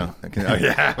Nolan Ryan?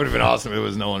 Yeah, it would have been awesome if it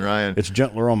was Nolan Ryan. It's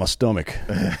gentler on my stomach.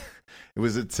 It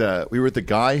was we were at the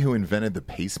guy who invented the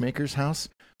pacemaker's house.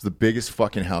 It was the biggest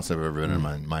fucking house I've ever been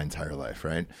in my entire life,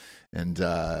 right? And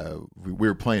we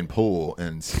were playing pool,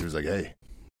 and he was like, "Hey,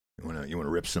 you want to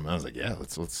rip some?" I was like, "Yeah,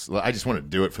 let's." I just wanted to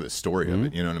do it for the story of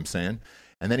it. You know what I'm saying?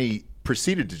 And then he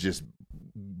proceeded to just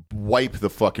wipe the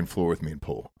fucking floor with me in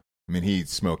pool. I mean, he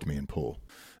smoked me in pool.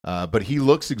 But he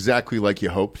looks exactly like you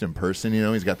hoped in person. You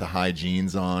know, he's got the high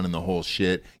jeans on and the whole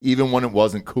shit, even when it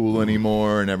wasn't cool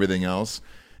anymore and everything else.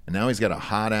 And now he's got a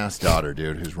hot-ass daughter,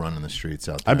 dude, who's running the streets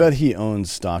out there. I bet he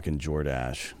owns stock in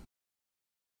Jordache.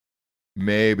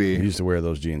 Maybe. He used to wear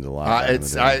those jeans a lot.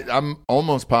 I'm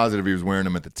almost positive he was wearing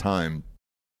them at the time.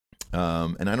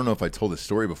 And I don't know if I told this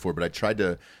story before, but I tried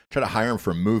to hire him for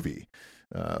a movie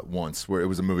once, where it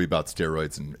was a movie about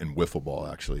steroids and wiffle ball,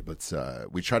 actually. But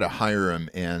we tried to hire him,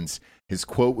 and his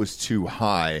quote was too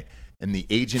high. And the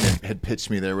agent had pitched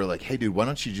me there. We're like, hey, dude, why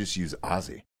don't you just use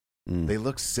Ozzy? They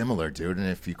look similar, dude. And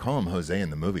if you call him Jose in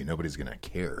the movie, nobody's going to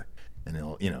care. And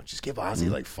they'll, just give Ozzy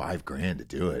like $5,000 to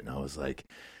do it. And I was like,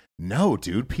 no,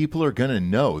 dude, people are going to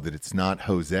know that it's not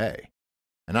Jose.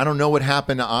 And I don't know what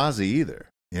happened to Ozzy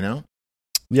either, you know?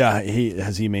 Yeah,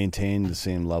 has he maintained the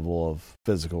same level of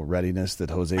physical readiness that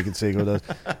Jose Canseco does?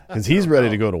 Because he's ready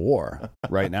to go to war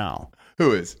right now.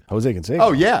 Who is? Jose Canseco.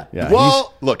 Oh, yeah.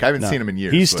 Well, look, I haven't seen him in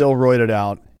years. He's still roided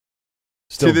out.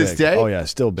 Still to this big. day? Oh, yeah,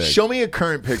 still big. Show me a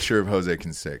current picture of Jose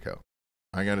Canseco.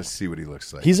 I got to see what he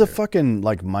looks like. He's a fucking,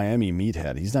 like, Miami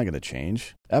meathead. He's not going to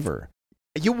change, ever.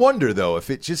 You wonder, though, if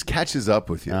it just catches up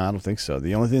with you. No, I don't think so.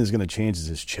 The only thing that's going to change is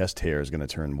his chest hair is going to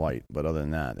turn white. But other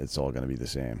than that, it's all going to be the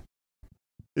same.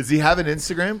 Does he have an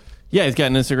Instagram? Yeah, he's got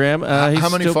an Instagram. How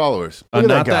many followers?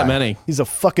 Not that many. He's a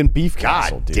fucking beef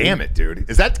castle, God dude. damn it, dude.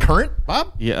 Is that current,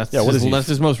 Bob? Yeah, that's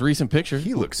his most recent picture.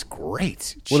 He looks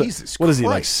great. What Jesus What Christ. is he,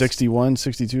 like 61,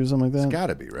 62, something like that? It's got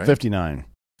to be, right? 59.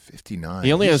 59.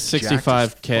 He only has He's jacked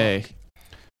as 65K. fuck.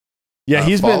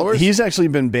 Yeah, followers? he's actually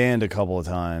been banned a couple of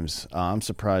times. I'm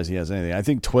surprised he has anything. I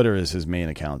think Twitter is his main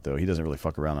account, though. He doesn't really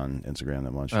fuck around on Instagram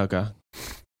that much. Okay.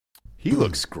 He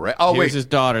looks great. Oh, Here's wait. his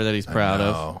daughter that he's proud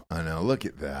of. I know. Look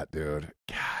at that, dude.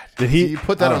 God. Did he You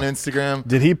put that on Instagram?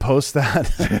 Did he post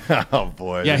that? Oh,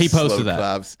 boy. Yeah, he Slow posted that.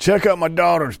 claps Check out my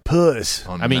daughter's puss.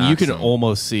 on I mean, you can Maxim.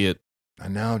 almost see it. I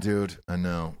know, dude. I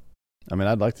know. I mean,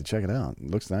 I'd like to check it out.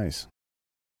 It looks nice.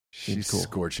 She's cool.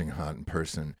 scorching hot in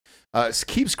person.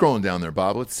 Keep scrolling down there,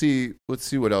 Bob. Let's see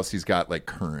what else he's got like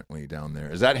currently down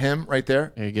there. Is that him right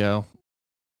there? There you go.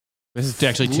 This is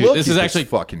actually Look This at is actually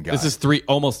fucking guy. This is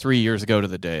almost 3 years ago to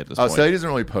the day at this Oh, point. so he doesn't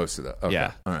really post it. Okay.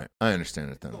 Yeah. All right. I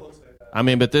understand it then. I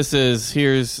mean, but that's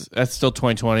still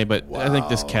 2020, but I think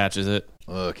this Wow. catches it.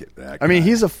 Look at that. I mean,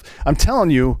 guy. I'm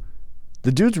telling you,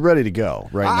 the dude's ready to go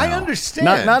right now. I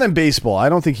understand. Not in baseball. I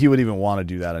don't think he would even want to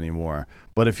do that anymore.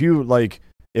 But if we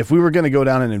were going to go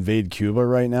down and invade Cuba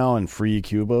right now and free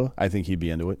Cuba, I think he'd be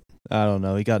into it. I don't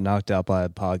know. He got knocked out by a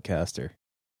podcaster.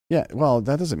 Yeah, well,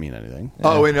 that doesn't mean anything.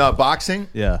 Oh, in boxing?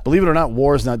 Yeah. Believe it or not,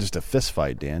 war is not just a fist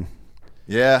fight, Dan.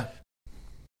 Yeah.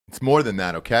 It's more than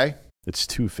that, okay? It's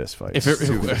two fist fights. If it,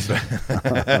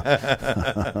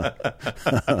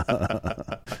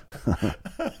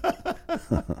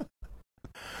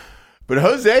 But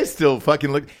Jose still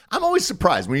fucking look. I'm always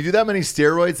surprised when you do that many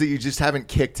steroids that you just haven't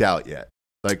kicked out yet.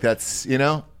 Like that's,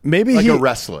 maybe like a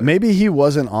wrestler. Maybe he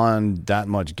wasn't on that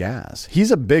much gas.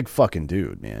 He's a big fucking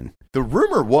dude, man. The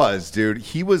rumor was, dude,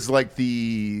 he was like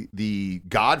the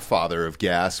godfather of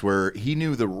gas, where he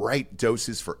knew the right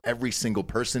doses for every single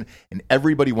person, and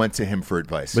everybody went to him for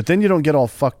advice. But then you don't get all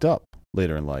fucked up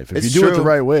later in life. If It's you do it the true.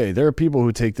 right way, there are people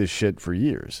who take this shit for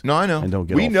years. No, I know. And don't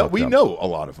get we all know fucked we up. know a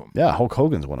lot of them. Yeah, Hulk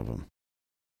Hogan's one of them.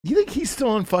 You think he's still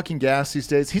on fucking gas these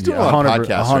days? He's doing a lot of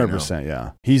podcasts 100%,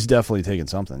 yeah. He's definitely taking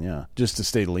something, yeah. Just to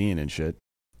stay lean and shit.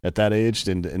 At that age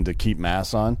and to keep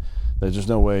mass on, there's just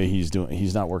no way he's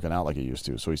not working out like he used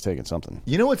to, so he's taking something.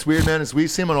 You know what's weird, man, is we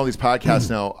see him on all these podcasts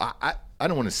now. I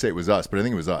don't want to say it was us, but I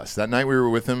think it was us. That night we were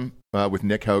with him, with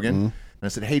Nick Hogan, and I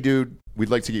said, hey, dude, we'd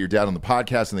like to get your dad on the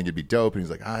podcast. I think it'd be dope. And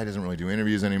he's like, he doesn't really do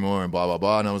interviews anymore and blah, blah,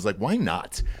 blah. And I was like, why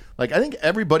not? Like, I think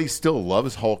everybody still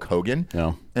loves Hulk Hogan,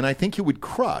 Yeah. and I think he would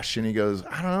crush. And he goes,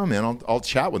 I don't know, man, I'll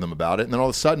chat with him about it. And then all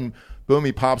of a sudden, boom,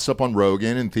 he pops up on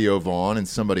Rogan and Theo Vaughn and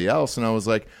somebody else. And I was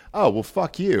like, oh, well,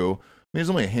 fuck you. I mean, there's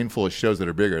only a handful of shows that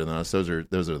are bigger than us. Those are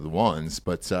the ones.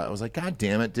 But I was like, God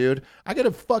damn it, dude. I got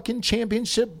a fucking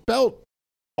championship belt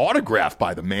autographed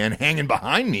by the man hanging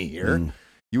behind me here.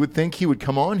 You would think he would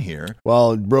come on here.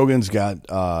 Well, Rogan's got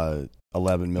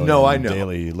 11 million No, I know.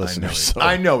 daily listeners.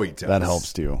 I know he does. That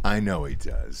helps too. I know he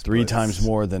does. 3 but times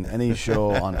more than any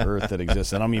show on earth that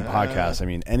exists. I don't mean podcasts. I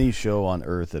mean any show on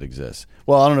earth that exists.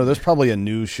 Well, I don't know. There's probably a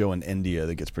news show in India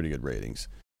that gets pretty good ratings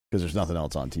because there's nothing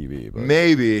else on TV. But.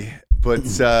 Maybe. But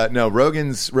no,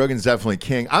 Rogan's definitely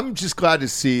king. I'm just glad to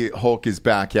see Hulk is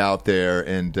back out there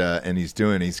and he's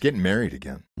getting married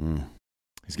again.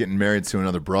 He's getting married to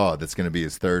another broad. That's going to be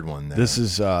his third one. There. This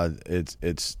is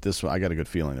it's this one. I got a good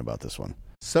feeling about this one.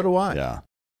 So do I. Yeah,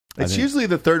 It's usually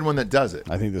the third one that does it.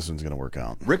 I think this one's going to work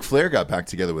out. Ric Flair got back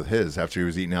together with his after he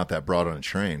was eating out that broad on a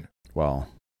train. Well,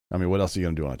 I mean, what else are you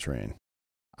going to do on a train?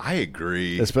 I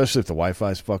agree. Especially if the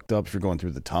Wi-Fi's fucked up. If you're going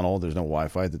through the tunnel, there's no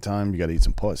Wi-Fi at the time. You got to eat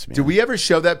some puss, man. Did we ever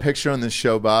show that picture on this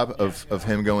show, Bob, of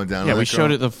him going down? Yeah, on we that showed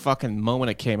girl? it the fucking moment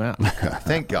it came out.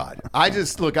 Thank God. I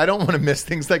don't want to miss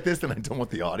things like this, and I don't want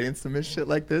the audience to miss shit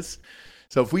like this.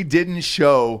 So if we didn't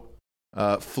show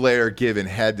Flair giving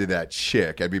head to that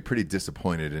chick, I'd be pretty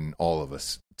disappointed in all of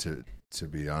us, to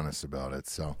be honest about it.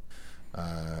 So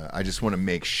I just want to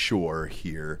make sure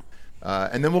here.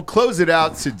 And then we'll close it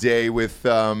out today with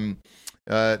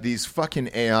these fucking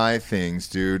AI things,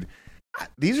 dude.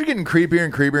 these are getting creepier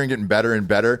and creepier and getting better and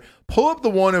better. Pull up the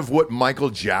one of what Michael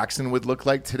Jackson would look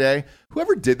like today.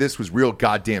 Whoever did this was real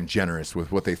goddamn generous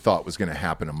with what they thought was going to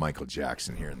happen to Michael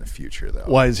Jackson here in the future, though.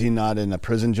 Why is he not in a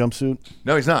prison jumpsuit?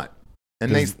 No, he's not.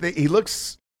 And he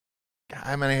looks.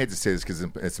 I mean, I hate to say this because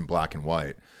it's in black and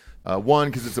white. One,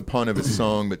 because it's a pun of his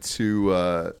song, but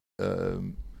two,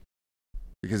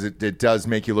 because it does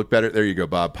make you look better. There you go,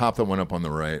 Bob. Pop that one up on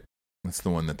the right. That's the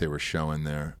one that they were showing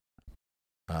there.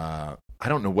 I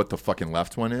don't know what the fucking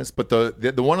left one is, but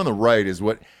the one on the right is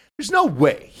what. There's no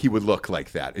way he would look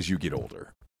like that as you get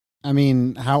older. I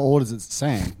mean, how old is it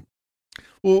saying?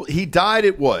 Well, he died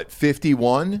at what,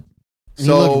 51? And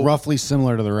he looked roughly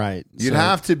similar to the right. He'd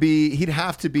have to be.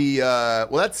 Well,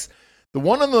 that's the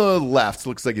one on the left.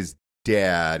 Looks like his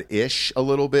dad-ish a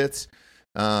little bit.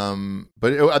 But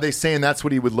are they saying that's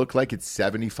what he would look like at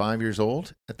 75 years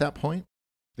old at that point?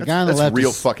 The guy on the left real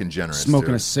is fucking generous.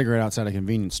 Smoking a cigarette outside a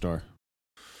convenience store.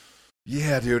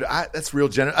 Yeah, dude, that's real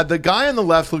generous. The guy on the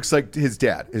left looks like his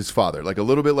dad, his father, like a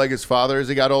little bit like his father as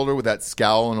he got older with that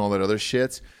scowl and all that other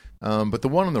shit. But the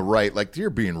one on the right, like, you're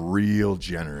being real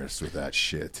generous with that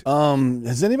shit.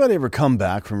 Has anybody ever come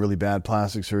back from really bad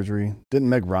plastic surgery? Didn't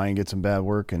Meg Ryan get some bad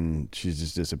work and she's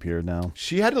just disappeared now?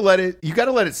 She had to you got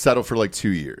to let it settle for like 2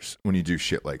 years when you do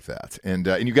shit like that. And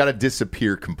you got to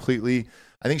disappear completely.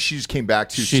 I think she just came back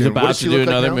too soon. She's about to do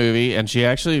another like movie, and she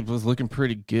actually was looking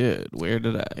pretty good. Where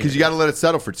did I? Because you got to let it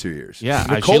settle for 2 years. Yeah,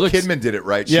 Nicole Kidman did it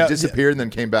right. She disappeared and then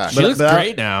came back. She looks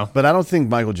great now. But I don't think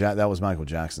that was Michael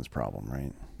Jackson's problem,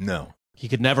 right? No. He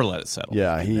could never let it settle.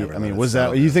 Yeah, was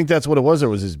that? You think that's what it was, or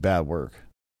was his bad work?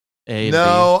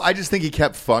 No, I just think he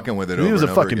kept fucking with it. He was a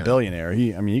fucking billionaire.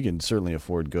 He can certainly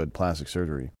afford good plastic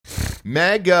surgery.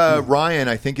 Meg Ryan,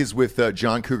 I think, is with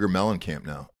John Cougar Mellencamp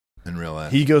now in real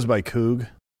life. He goes by Coog.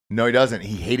 No, he doesn't.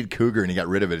 He hated Cougar and he got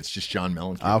rid of it. It's just John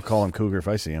Mellencamp. I'll call him Cougar if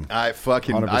I see him. I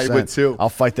would too. I'll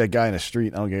fight that guy in the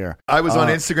street. I don't care. I was on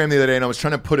Instagram the other day and I was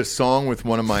trying to put a song with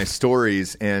one of my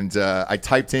stories and I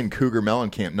typed in Cougar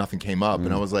Mellencamp. Nothing came up.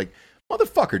 And I was like,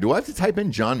 motherfucker, do I have to type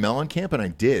in John Mellencamp? And I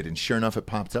did. And sure enough, it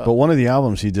popped up. But one of the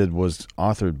albums he did was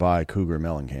authored by Cougar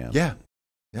Mellencamp. Yeah.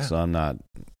 So I'm not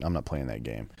playing that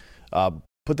game.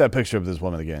 Put that picture of this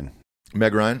woman again.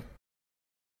 Meg Ryan.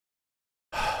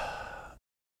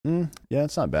 Yeah,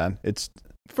 it's not bad. It's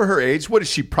for her age. What is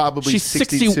she? Probably she's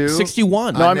 62?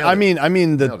 61. No, I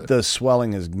mean the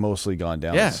swelling has mostly gone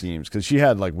down. Yeah. It seems because she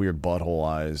had like weird butthole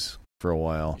eyes for a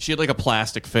while. She had like a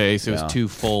plastic face. It was too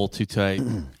full, too tight.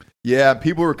 Yeah,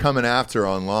 people were coming after her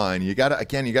online. You got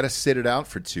to sit it out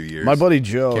for 2 years. My buddy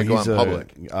Joe, Can't go out in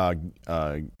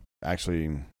public.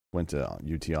 Actually went to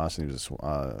UT Austin. He was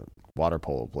a water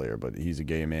polo player, but he's a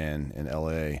gay man in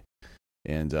LA.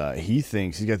 And he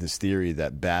thinks he's got this theory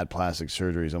that bad plastic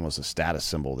surgery is almost a status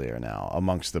symbol there now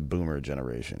amongst the boomer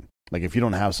generation. Like if you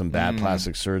don't have some bad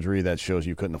plastic surgery, that shows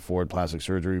you couldn't afford plastic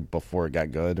surgery before it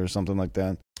got good or something like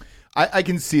that. I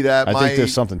can see that. I think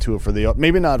there's something to it for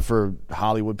maybe not for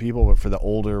Hollywood people, but for the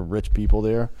older rich people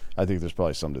there. I think there's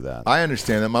probably some to that. I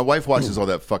understand that. My wife watches all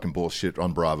that fucking bullshit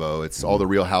on Bravo. It's all the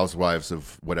Real Housewives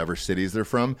of whatever cities they're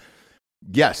from.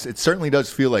 Yes, it certainly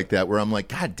does feel like that where I'm like,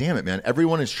 God damn it, man.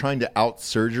 Everyone is trying to out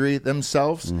surgery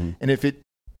themselves. And if it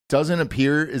doesn't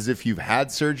appear as if you've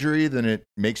had surgery, then it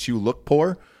makes you look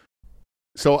poor.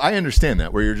 So I understand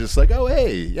that where you're just like, oh,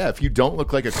 hey, yeah, if you don't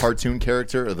look like a cartoon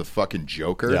character or the fucking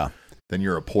Joker, then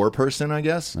you're a poor person, I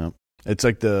guess. Yeah. It's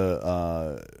like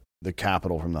the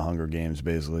Capitol from the Hunger Games,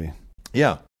 basically.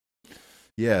 Yeah.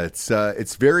 Yeah,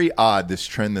 it's very odd, this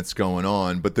trend that's going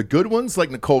on. But the good ones,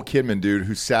 like Nicole Kidman, dude,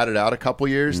 who sat it out a couple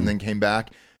years and then came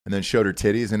back and then showed her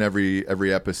titties in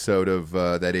every episode of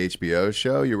that HBO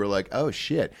show, you were like, oh,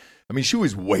 shit. I mean, she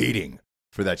was waiting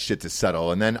for that shit to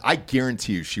settle. And then I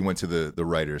guarantee you she went to the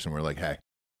writers and were like, hey,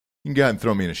 you can go ahead and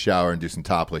throw me in a shower and do some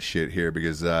topless shit here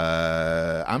because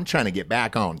I'm trying to get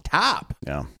back on top.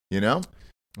 Yeah. You know?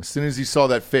 As soon as you saw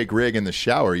that fake rig in the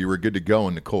shower, you were good to go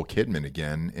on Nicole Kidman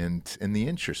again, and the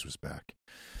interest was back.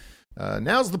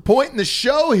 Now's the point in the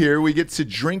show here. We get to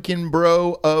Drinkin'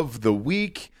 Bro of the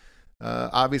Week.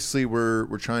 Obviously,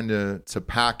 we're trying to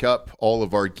pack up all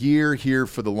of our gear here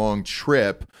for the long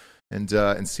trip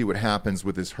and see what happens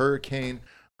with this hurricane.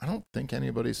 I don't think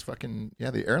anybody's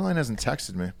the airline hasn't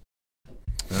texted me.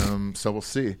 So we'll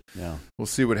see. Yeah, we'll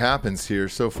see what happens here.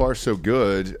 So far, so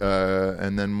good.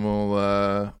 And then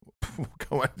we'll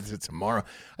go into tomorrow.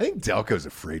 I think Delco's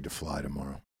afraid to fly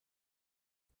tomorrow.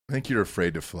 I think you're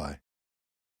afraid to fly.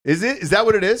 Is it? Is that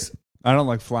what it is? I don't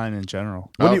like flying in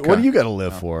general. What do you got to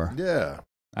live for? Yeah,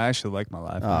 I actually like my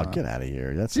life. Oh, get out of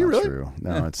here. That's Do you not really? true.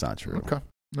 No, it's not true. Okay.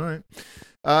 All right.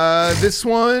 This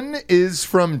one is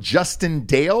from Justin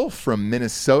Dale from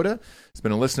Minnesota. He's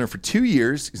been a listener for 2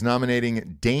 years. He's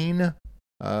nominating Dane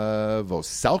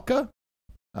Voselka.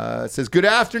 It says, good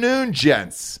afternoon,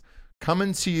 gents.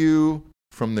 Coming to you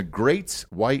from the great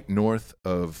white north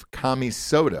of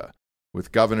Camisota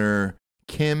with Governor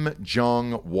Kim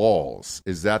Jong-Walls.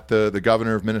 Is that the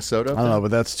governor of Minnesota? I don't know,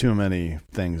 but that's too many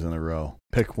things in a row.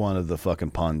 Pick one of the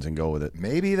fucking puns and go with it.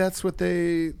 Maybe that's what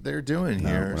they're doing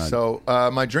here. No, so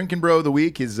my drinking bro of the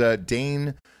week is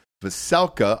Dane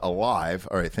Veselka, alive.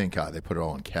 All right, thank God. They put it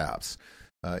all in caps.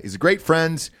 He's a great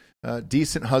friend,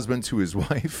 decent husband to his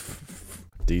wife.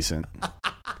 Decent.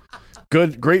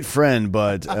 Great friend,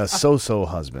 but a so-so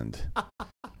husband.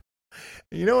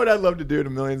 You know what I'd love to do to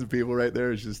millions of people right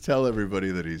there is just tell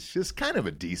everybody that he's just kind of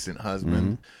a decent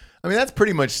husband. Mm-hmm. I mean, that's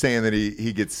pretty much saying that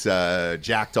he gets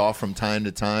jacked off from time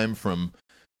to time from,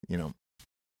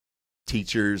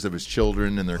 teachers of his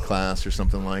children in their class or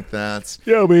something like that.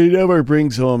 Yeah, but he never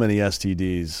brings home any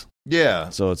STDs. Yeah.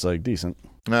 So it's like decent.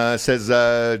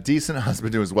 Says decent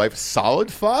husband to his wife,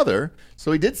 solid father.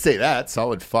 So he did say that,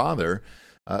 solid father,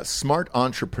 smart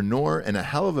entrepreneur, and a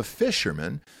hell of a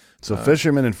fisherman. So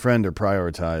fisherman and friend are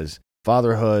prioritized.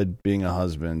 Fatherhood, being a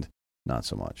husband, not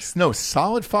so much. No,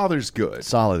 solid father's good.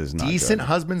 Solid is not decent good.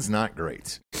 Husband's not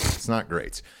great. It's not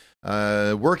great.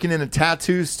 Working in a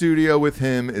tattoo studio with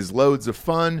him is loads of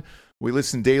fun. We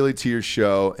listen daily to your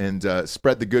show and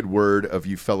spread the good word of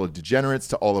you fellow degenerates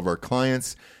to all of our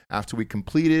clients. After we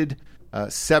completed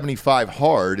 75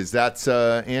 hard, is that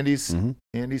Andy's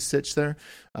sitch there?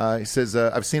 He says,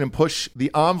 I've seen him push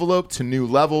the envelope to new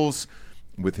levels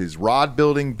with his rod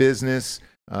building business.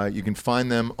 You can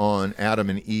find them on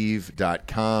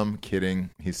adamandeve.com. Kidding.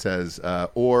 He says,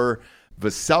 or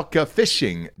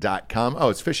veselkafishing.com. Oh,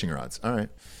 it's fishing rods. All right.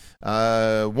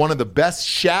 One of the best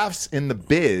shafts in the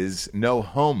biz, no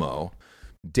homo.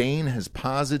 Dane has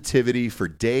positivity for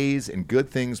days, and good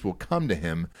things will come to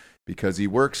him because he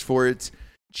works for it.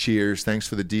 Cheers. Thanks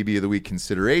for the DB of the Week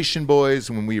consideration, boys,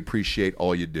 when we appreciate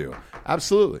all you do.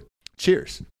 Absolutely.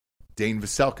 Cheers. Dane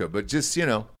Veselka. But just,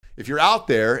 if you're out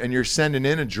there and you're sending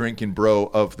in a drinking bro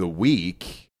of the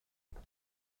week,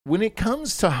 when it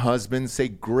comes to husbands, say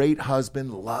great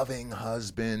husband, loving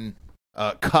husband,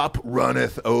 cup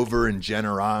runneth over in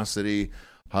generosity,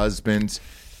 husband,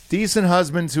 decent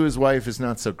husband to his wife is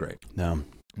not so great. No.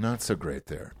 Not so great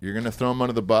there. You're going to throw him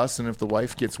under the bus, and if the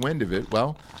wife gets wind of it,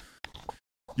 well,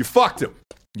 you fucked him.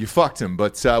 You fucked him.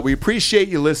 But we appreciate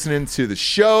you listening to the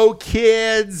show,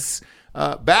 kids.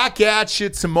 Back at you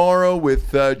tomorrow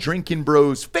with Drinking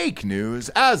Bros Fake News.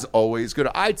 As always, go to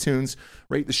iTunes,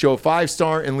 rate the show a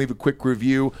 5-star, and leave a quick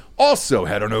review. Also,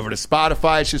 head on over to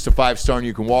Spotify. It's just a 5-star, and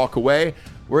you can walk away.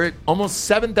 We're at almost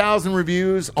 7,000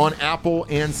 reviews on Apple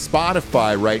and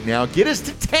Spotify right now. Get us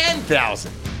to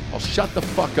 10,000. I'll shut the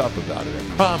fuck up about it,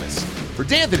 I promise. For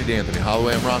D'Anthony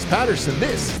Holloway, I'm Ross Patterson.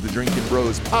 This is the Drinking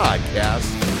Bros Podcast.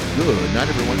 Good night,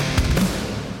 everyone.